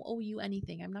No. don't owe you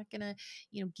anything. I'm not going to,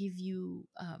 give you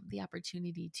the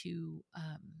opportunity to,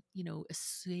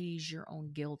 assuage your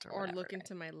own guilt or whatever, look right?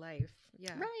 into my life.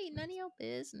 Yeah. Right. None of your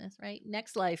business, right?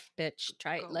 Next life, bitch.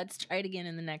 Go. Let's try it again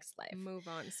in the next life. Move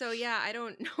on. So yeah, I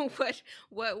don't know what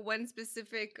one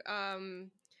specific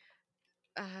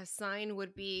sign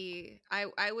would be.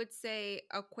 I would say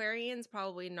Aquarians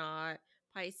probably not.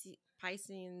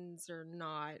 Pisceans are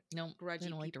not No, grudgy they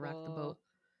don't like to rock the boat.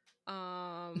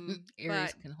 But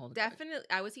Aries can hold a grudge. definitely,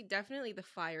 I would see definitely the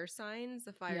fire signs.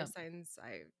 The fire Yeah. signs,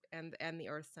 and the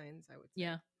earth signs. I would say.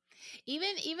 Yeah.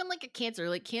 Even like a Cancer.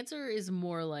 Like Cancer is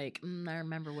more like, I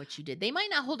remember what you did. They might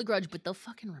not hold a grudge, but they'll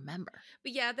fucking remember.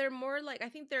 But yeah, they're more like, I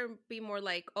think they'll be more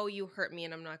like, oh, you hurt me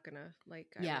and I'm not gonna I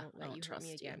won't let you hurt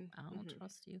me again. I don't Mhm.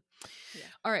 trust you. Yeah.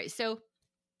 All right. So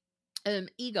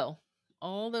ego.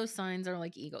 All those signs are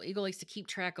like ego. Ego likes to keep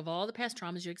track of all the past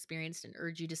traumas you experienced and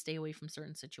urge you to stay away from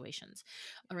certain situations.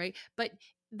 All right. But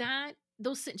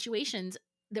those situations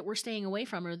that we're staying away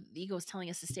from, or the ego is telling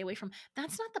us to stay away from,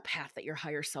 that's not the path that your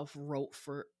higher self wrote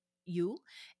for you.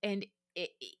 And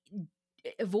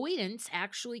avoidance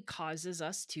actually causes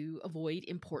us to avoid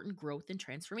important growth and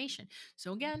transformation.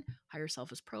 So again, higher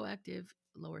self is proactive,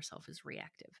 lower self is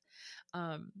reactive.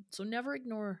 So never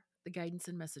ignore the guidance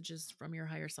and messages from your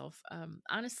higher self.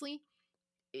 Honestly,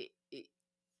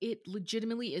 it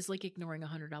legitimately is like ignoring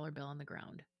 $100 bill on the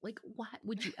ground. Like, what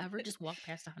would you ever just walk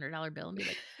past $100 bill and be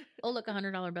like, oh, look,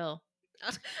 $100 bill?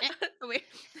 Wait,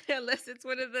 unless it's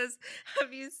one of those.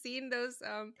 Have you seen those?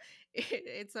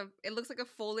 It looks like a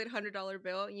folded $100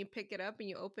 bill, and you pick it up and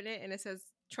you open it, and it says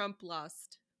Trump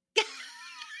lost.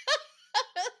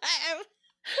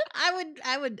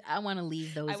 I want to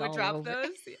leave those. I would all drop over.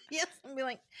 those. Yes, and be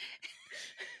like,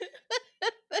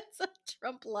 that's a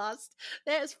Trump lost.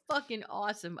 That is fucking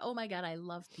awesome. Oh my God, I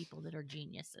love people that are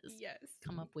geniuses. Yes,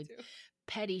 Come me up with too.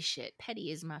 petty shit.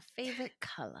 Petty is my favorite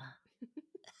color.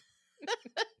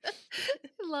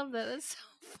 I love that. That's so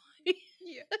funny.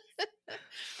 Yeah.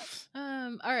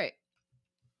 All right.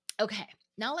 Okay.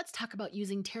 Now let's talk about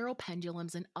using tarot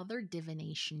pendulums and other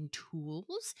divination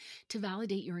tools to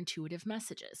validate your intuitive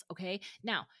messages. Okay.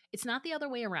 Now, it's not the other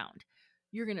way around.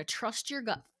 You're going to trust your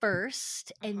gut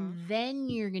first, and then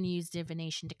you're going to use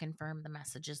divination to confirm the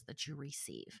messages that you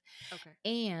receive. Okay.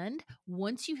 And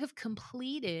once you have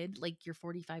completed like your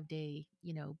 45-day,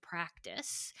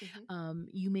 practice,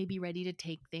 you may be ready to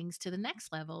take things to the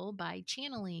next level by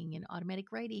channeling and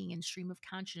automatic writing and stream of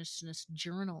consciousness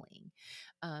journaling.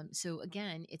 So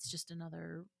again, it's just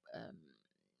another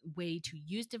way to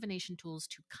use divination tools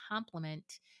to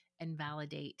complement and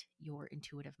validate your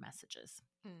intuitive messages.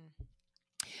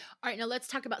 All right, now let's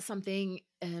talk about something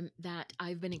that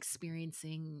I've been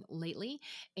experiencing lately,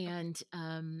 and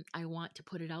I want to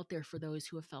put it out there for those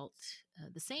who have felt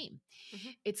the same.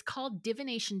 Mhm. It's called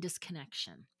divination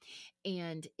disconnection,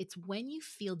 and it's when you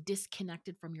feel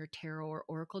disconnected from your tarot or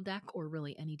oracle deck, or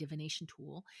really any divination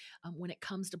tool, when it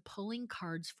comes to pulling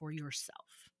cards for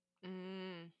yourself.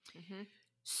 Mhm.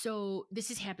 So this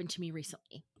has happened to me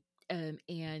recently.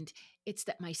 And it's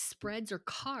that my spreads or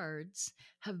cards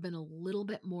have been a little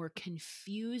bit more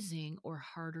confusing or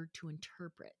harder to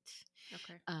interpret.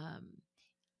 Okay.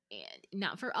 And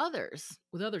not for others.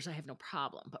 With others, I have no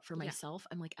problem. But for Yeah. myself,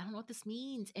 I'm like, I don't know what this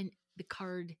means. And the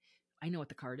card, I know what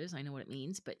the card is, I know what it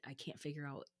means, but I can't figure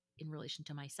out in relation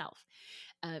to myself.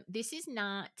 This is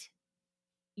not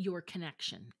your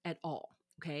connection at all.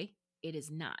 Okay. It is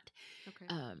not. Okay.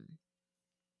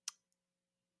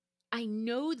 I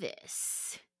know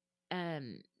this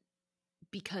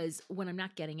because when I'm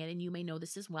not getting it, and you may know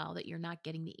this as well, that you're not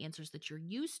getting the answers that you're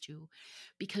used to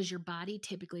because your body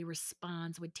typically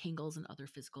responds with tingles and other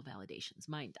physical validations.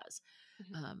 Mine does.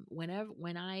 Mhm.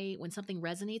 When something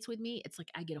resonates with me, it's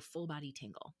like I get a full body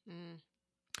tingle. Mm.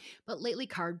 But lately,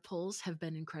 card pulls have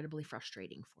been incredibly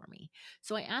frustrating for me.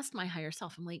 So I asked my higher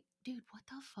self, I'm like, dude, what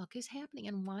the fuck is happening?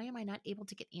 And why am I not able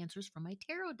to get answers from my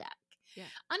tarot deck? Yeah.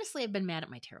 Honestly, I've been mad at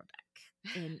my tarot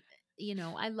deck. And,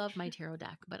 I love my tarot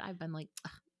deck, but I've been like,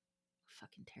 ugh,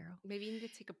 fucking tarot. Maybe you need to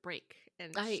take a break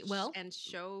and and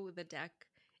show the deck,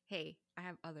 hey, I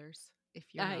have others if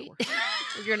you're not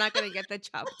if you're not going to get the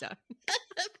job done.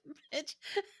 Bitch.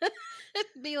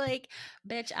 Be like,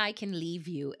 bitch, I can leave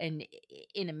you and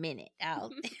in a minute.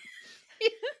 I'll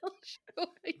show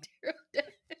my tarot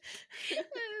deck.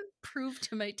 Prove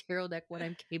to my tarot deck what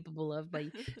I'm capable of by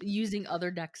using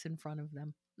other decks in front of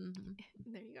them. Mm-hmm.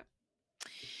 There you go.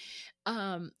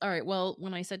 All right. Well,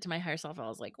 when I said to my higher self, I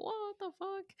was like, what the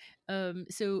fuck?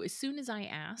 So as soon as I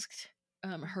asked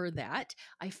her that,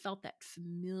 I felt that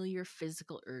familiar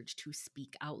physical urge to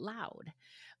speak out loud.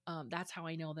 That's how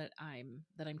I know that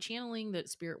I'm channeling, that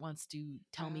spirit wants to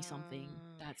tell me something.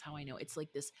 That's how I know. It's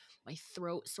like this, my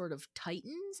throat sort of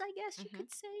tightens, I guess you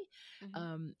could say.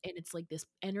 And it's like this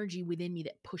energy within me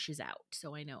that pushes out.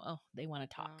 So I know, oh, they want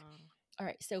to talk. All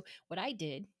right. So what I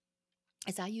did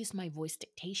is I used my voice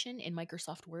dictation in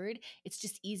Microsoft Word. It's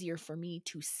just easier for me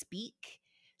to speak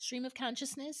stream of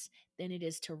consciousness than it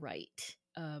is to write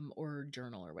or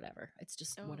journal or whatever. It's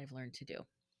just what I've learned to do.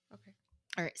 Okay.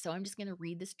 All right. So I'm just going to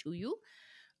read this to you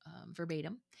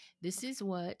verbatim. This is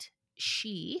what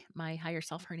my higher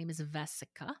self, her name is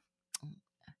Vesica.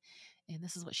 And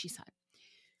this is what she said.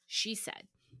 She said,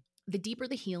 the deeper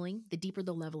the healing, the deeper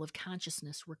the level of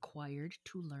consciousness required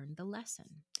to learn the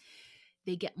lesson.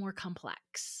 They get more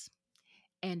complex.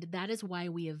 And that is why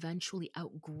we eventually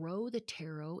outgrow the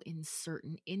tarot in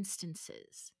certain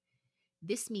instances.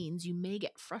 This means you may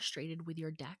get frustrated with your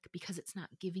deck because it's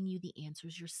not giving you the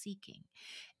answers you're seeking,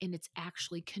 and it's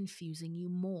actually confusing you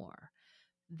more.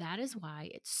 That is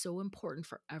why it's so important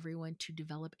for everyone to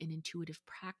develop an intuitive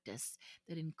practice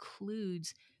that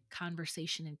includes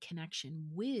conversation and connection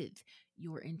with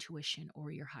your intuition or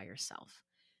your higher self.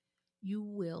 You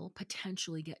will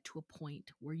potentially get to a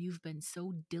point where you've been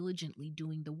so diligently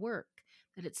doing the work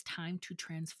that it's time to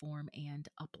transform and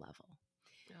up-level.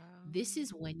 This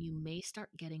is when you may start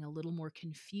getting a little more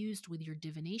confused with your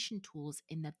divination tools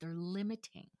in that they're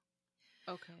limiting.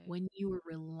 Okay. When you are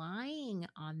relying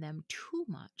on them too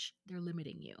much, they're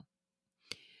limiting you.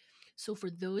 So for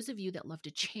those of you that love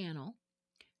to channel,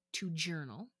 to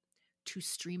journal, to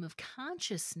stream of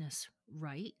consciousness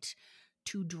write,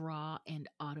 to draw and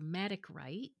automatic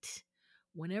write,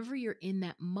 whenever you're in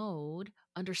that mode,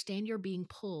 understand you're being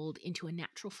pulled into a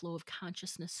natural flow of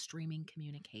consciousness streaming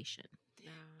communication.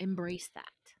 Embrace that.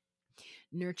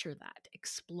 Nurture that.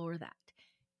 Explore that.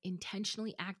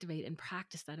 Intentionally activate and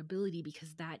practice that ability,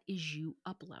 because that is you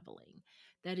up-leveling.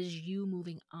 That is you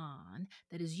moving on.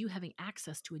 That is you having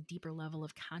access to a deeper level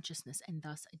of consciousness and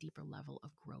thus a deeper level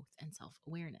of growth and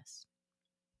self-awareness.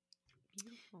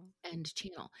 Beautiful. And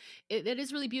channel. That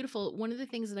is really beautiful. One of the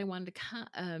things that I wanted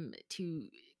to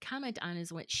comment on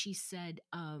is what she said.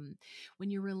 When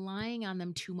you're relying on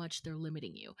them too much, they're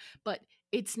limiting you. But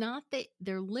it's not that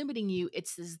they're limiting you.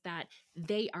 It's that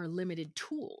they are limited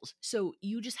tools. So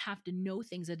you just have to know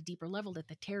things at a deeper level that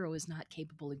the tarot is not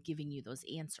capable of giving you those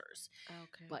answers.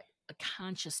 Okay. But a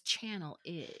conscious channel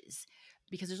is,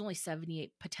 because there's only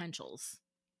 78 potentials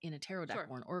in a tarot deck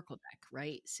or an oracle deck,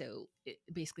 right? So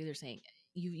basically they're saying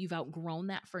you've outgrown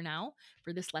that for now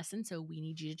for this lesson. So we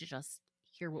need you to just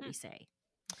hear what we say.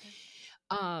 Okay.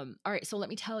 All right. So let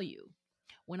me tell you,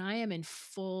 when I am in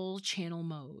full channel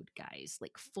mode, guys,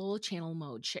 like full channel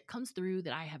mode, shit comes through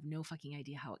that I have no fucking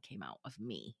idea how it came out of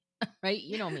me. Right?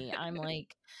 You know me. I'm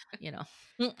like, you know,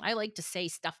 I like to say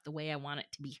stuff the way I want it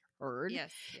to be heard.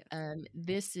 Yes, yes.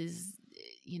 This is,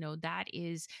 that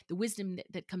is the wisdom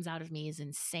that comes out of me is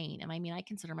insane. And I mean, I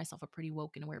consider myself a pretty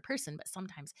woke and aware person, but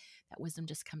sometimes that wisdom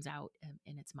just comes out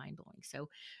and it's mind blowing. So,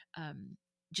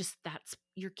 just that's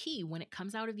your key when it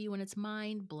comes out of you and it's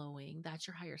mind blowing. That's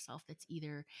your higher self. That's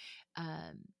either,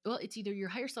 it's either your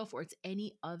higher self or it's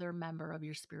any other member of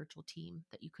your spiritual team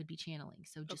that you could be channeling.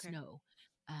 So just Okay. know,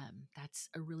 that's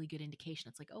a really good indication.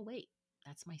 It's like, oh wait,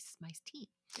 that's my team.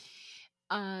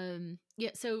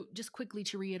 Yeah. So just quickly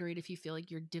to reiterate, if you feel like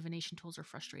your divination tools are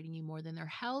frustrating you more than they're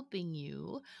helping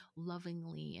you,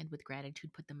 lovingly and with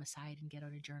gratitude, put them aside and get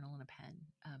out a journal and a pen,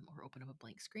 or open up a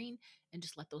blank screen and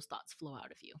just let those thoughts flow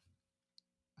out of you.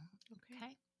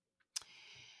 Okay.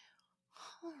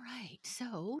 All right.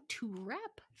 So to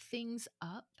wrap things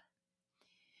up,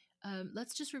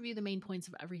 let's just review the main points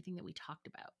of everything that we talked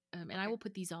about. And I will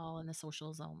put these all in the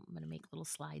socials. I'm going to make little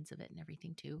slides of it and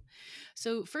everything too.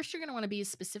 So first, you're going to want to be as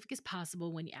specific as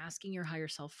possible when asking your higher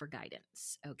self for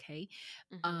guidance. Okay.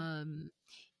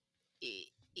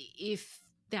 If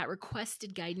that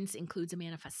requested guidance includes a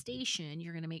manifestation,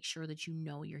 you're going to make sure that you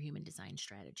know your human design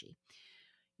strategy.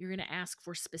 You're going to ask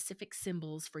for specific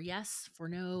symbols for yes, for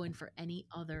no, and for any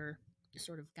other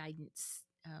sort of guidance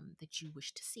that you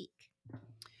wish to seek.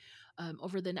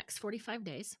 Over the next 45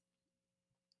 days,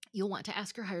 you'll want to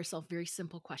ask your higher self very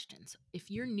simple questions. If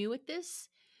you're new at this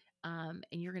and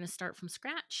you're going to start from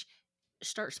scratch,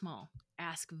 start small.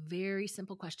 Ask very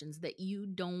simple questions that you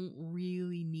don't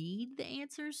really need the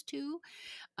answers to,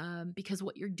 because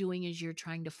what you're doing is you're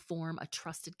trying to form a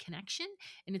trusted connection,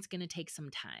 and it's going to take some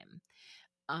time.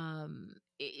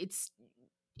 It's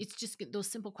just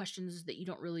those simple questions that you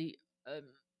don't really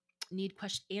need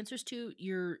answers to.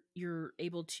 You're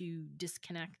able to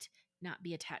disconnect, not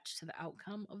be attached to the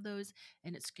outcome of those,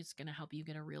 and it's just going to help you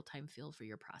get a real-time feel for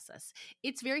your process.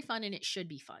 It's very fun and it should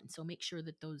be fun, so make sure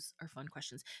that those are fun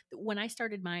questions. When I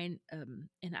started mine,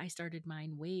 and I started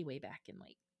mine way back in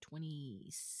like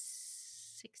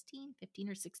 2016, 15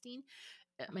 or 16,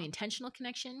 my intentional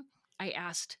connection, I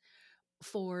asked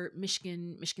for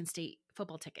Michigan State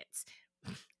football tickets.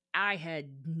 I'm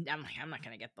not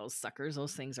going to get those suckers.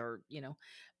 Those things are,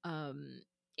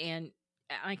 and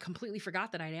I completely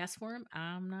forgot that I'd asked for them.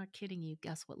 I'm not kidding you.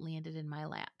 Guess what landed in my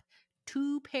lap?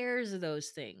 2 pairs of those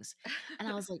things. And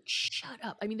I was like, shut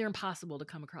up. I mean, they're impossible to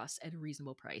come across at a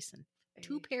reasonable price. And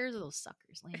 2 pairs of those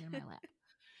suckers landed in my lap.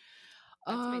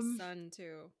 That's my son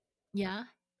too. Yeah.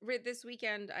 Right, this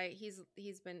weekend, he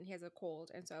has a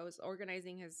cold, and so I was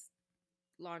organizing his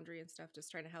laundry and stuff,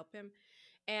 just trying to help him.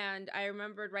 And I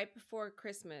remembered right before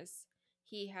Christmas,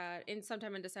 he had,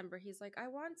 sometime in December, he's like, I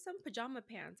want some pajama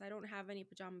pants. I don't have any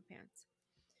pajama pants.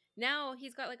 Now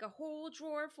he's got like a whole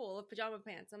drawer full of pajama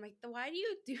pants. I'm like, why do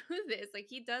you do this? Like,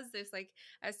 he does this, like,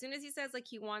 as soon as he says like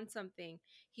he wants something,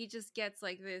 he just gets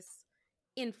like this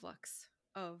influx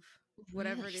of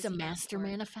whatever it is. He's a master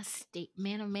manifester.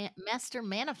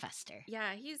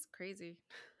 Yeah, he's crazy.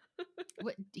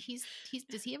 What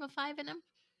does he have a 5 in him?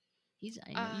 You said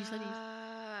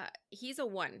he's a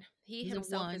 1. He's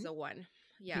himself is a 1.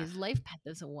 Yeah. His life path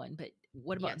is a 1, but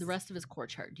what about the rest of his core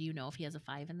chart? Do you know if he has a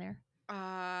 5 in there?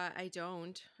 I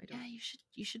don't. Yeah,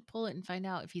 you should pull it and find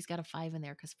out if he's got a 5 in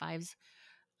there, because 5s,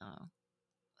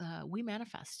 we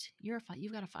manifest. You're a 5.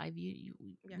 You've got a 5. We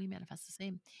manifest the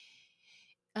same.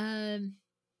 Let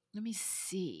me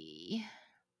see.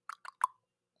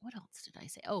 What else did I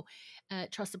say? Oh,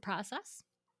 trust the process.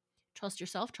 Trust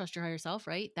yourself, trust your higher self,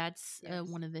 right? That's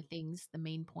one of the things, the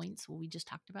main points we just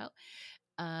talked about.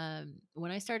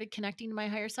 When I started connecting to my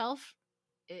higher self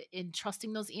and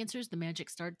trusting those answers, the magic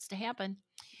starts to happen.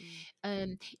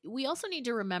 We also need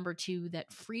to remember too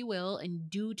that free will, and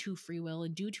due to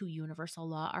universal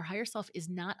law, our higher self is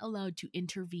not allowed to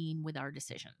intervene with our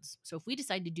decisions. So if we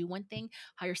decide to do one thing,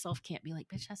 higher self can't be like,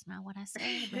 bitch, that's not what I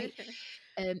said, right?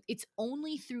 It's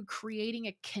only through creating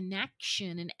a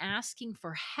connection and asking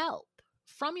for help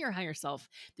from your higher self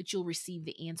that you'll receive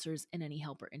the answers and any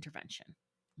help or intervention.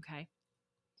 Okay.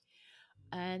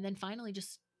 And then finally,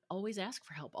 just always ask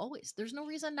for help. Always. There's no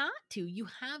reason not to. You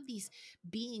have these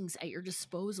beings at your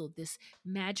disposal, this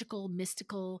magical,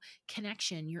 mystical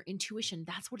connection, your intuition.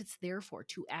 That's what it's there for,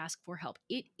 to ask for help.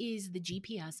 It is the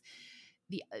GPS,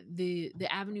 the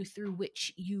avenue through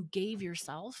which you gave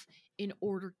yourself in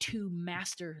order to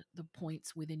master the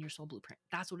points within your soul blueprint.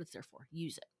 That's what it's there for.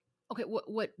 Use it. Okay.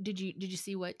 What did you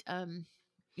see what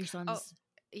your son's? Oh,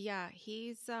 yeah. He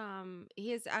is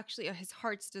actually his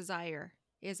heart's desire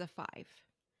is a 5.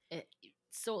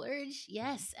 Soul Urge,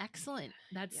 yes, excellent.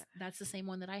 That's the same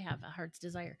one that I have, a Heart's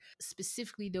Desire.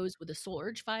 Specifically, those with the Soul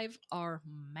Urge 5 are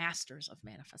masters of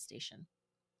manifestation.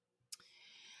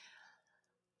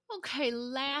 Okay,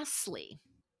 lastly,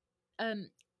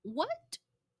 what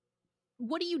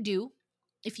do you do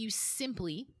if you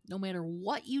simply, no matter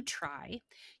what you try,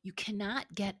 you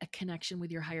cannot get a connection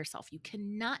with your higher self? You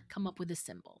cannot come up with a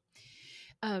symbol.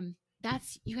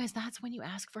 That's when you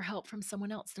ask for help from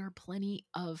someone else. There are plenty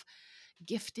of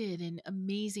gifted and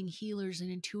amazing healers and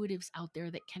intuitives out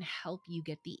there that can help you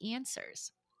get the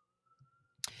answers.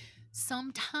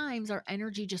 Sometimes our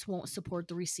energy just won't support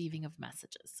the receiving of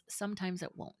messages. Sometimes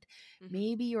it won't. Mm-hmm.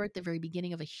 Maybe you're at the very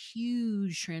beginning of a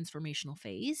huge transformational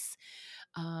phase,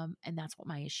 and that's what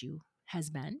my issue has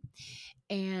been.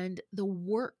 And the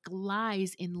work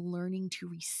lies in learning to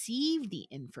receive the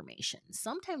information.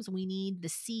 Sometimes we need the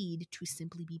seed to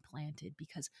simply be planted,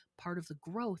 because part of the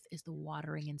growth is the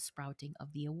watering and sprouting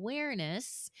of the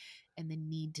awareness and the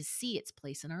need to see its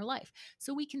place in our life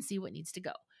so we can see what needs to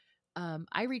go.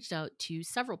 I reached out to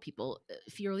several people,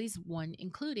 Fiorli's one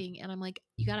including, and I'm like,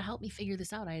 you got to help me figure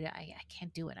this out. I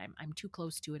can't do it. I'm too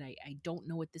close to it. I don't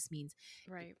know what this means.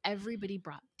 Right. Everybody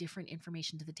brought different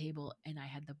information to the table, and I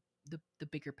had the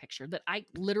bigger picture that I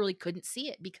literally couldn't see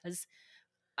it because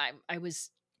I was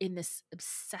in this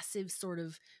obsessive sort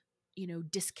of,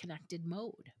 disconnected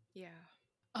mode. Yeah.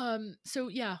 So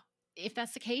yeah, if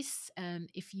that's the case,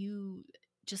 if you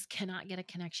just cannot get a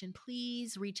connection,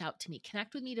 please reach out to me.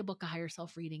 Connect with me to book a higher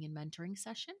self reading and mentoring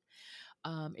session.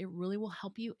 It really will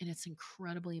help you, and it's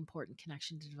incredibly important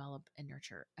connection to develop and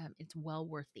nurture. It's well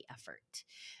worth the effort.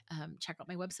 Check out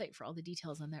my website for all the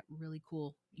details on that really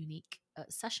cool, unique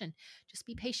session. Just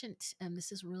be patient.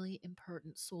 This is really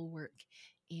important soul work,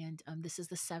 and this is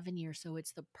the 7 year, so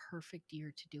it's the perfect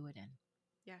year to do it in.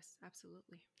 Yes,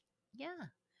 absolutely. Yeah.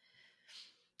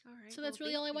 All right. So that's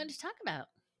really all I wanted to talk about.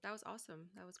 That was awesome.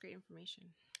 That was great information.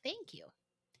 Thank you.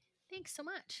 Thanks so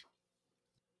much.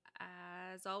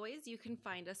 As always, you can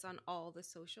find us on all the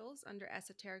socials under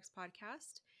Esoterics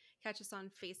Podcast. Catch us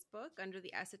on Facebook under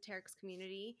the Esoterics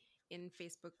community in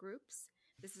Facebook groups.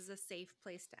 This is a safe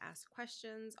place to ask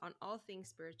questions on all things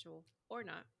spiritual or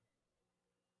not.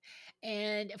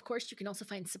 And of course, you can also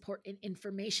find support and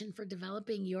information for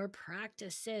developing your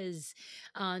practices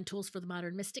on Tools for the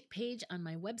Modern Mystic page on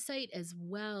my website, as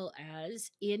well as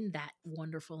in that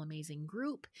wonderful, amazing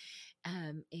group.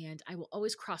 And I will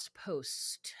always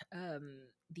cross-post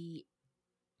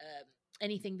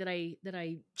anything that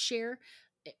I share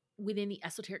within the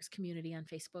Esoterics community on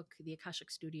Facebook, the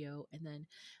Akashic Studio, and then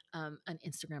on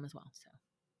Instagram as well. So,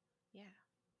 yeah.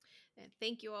 And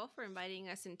thank you all for inviting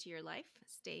us into your life.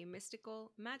 Stay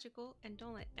mystical, magical, and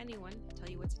don't let anyone tell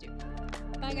you what to do.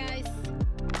 Bye,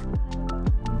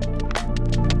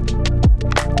 guys.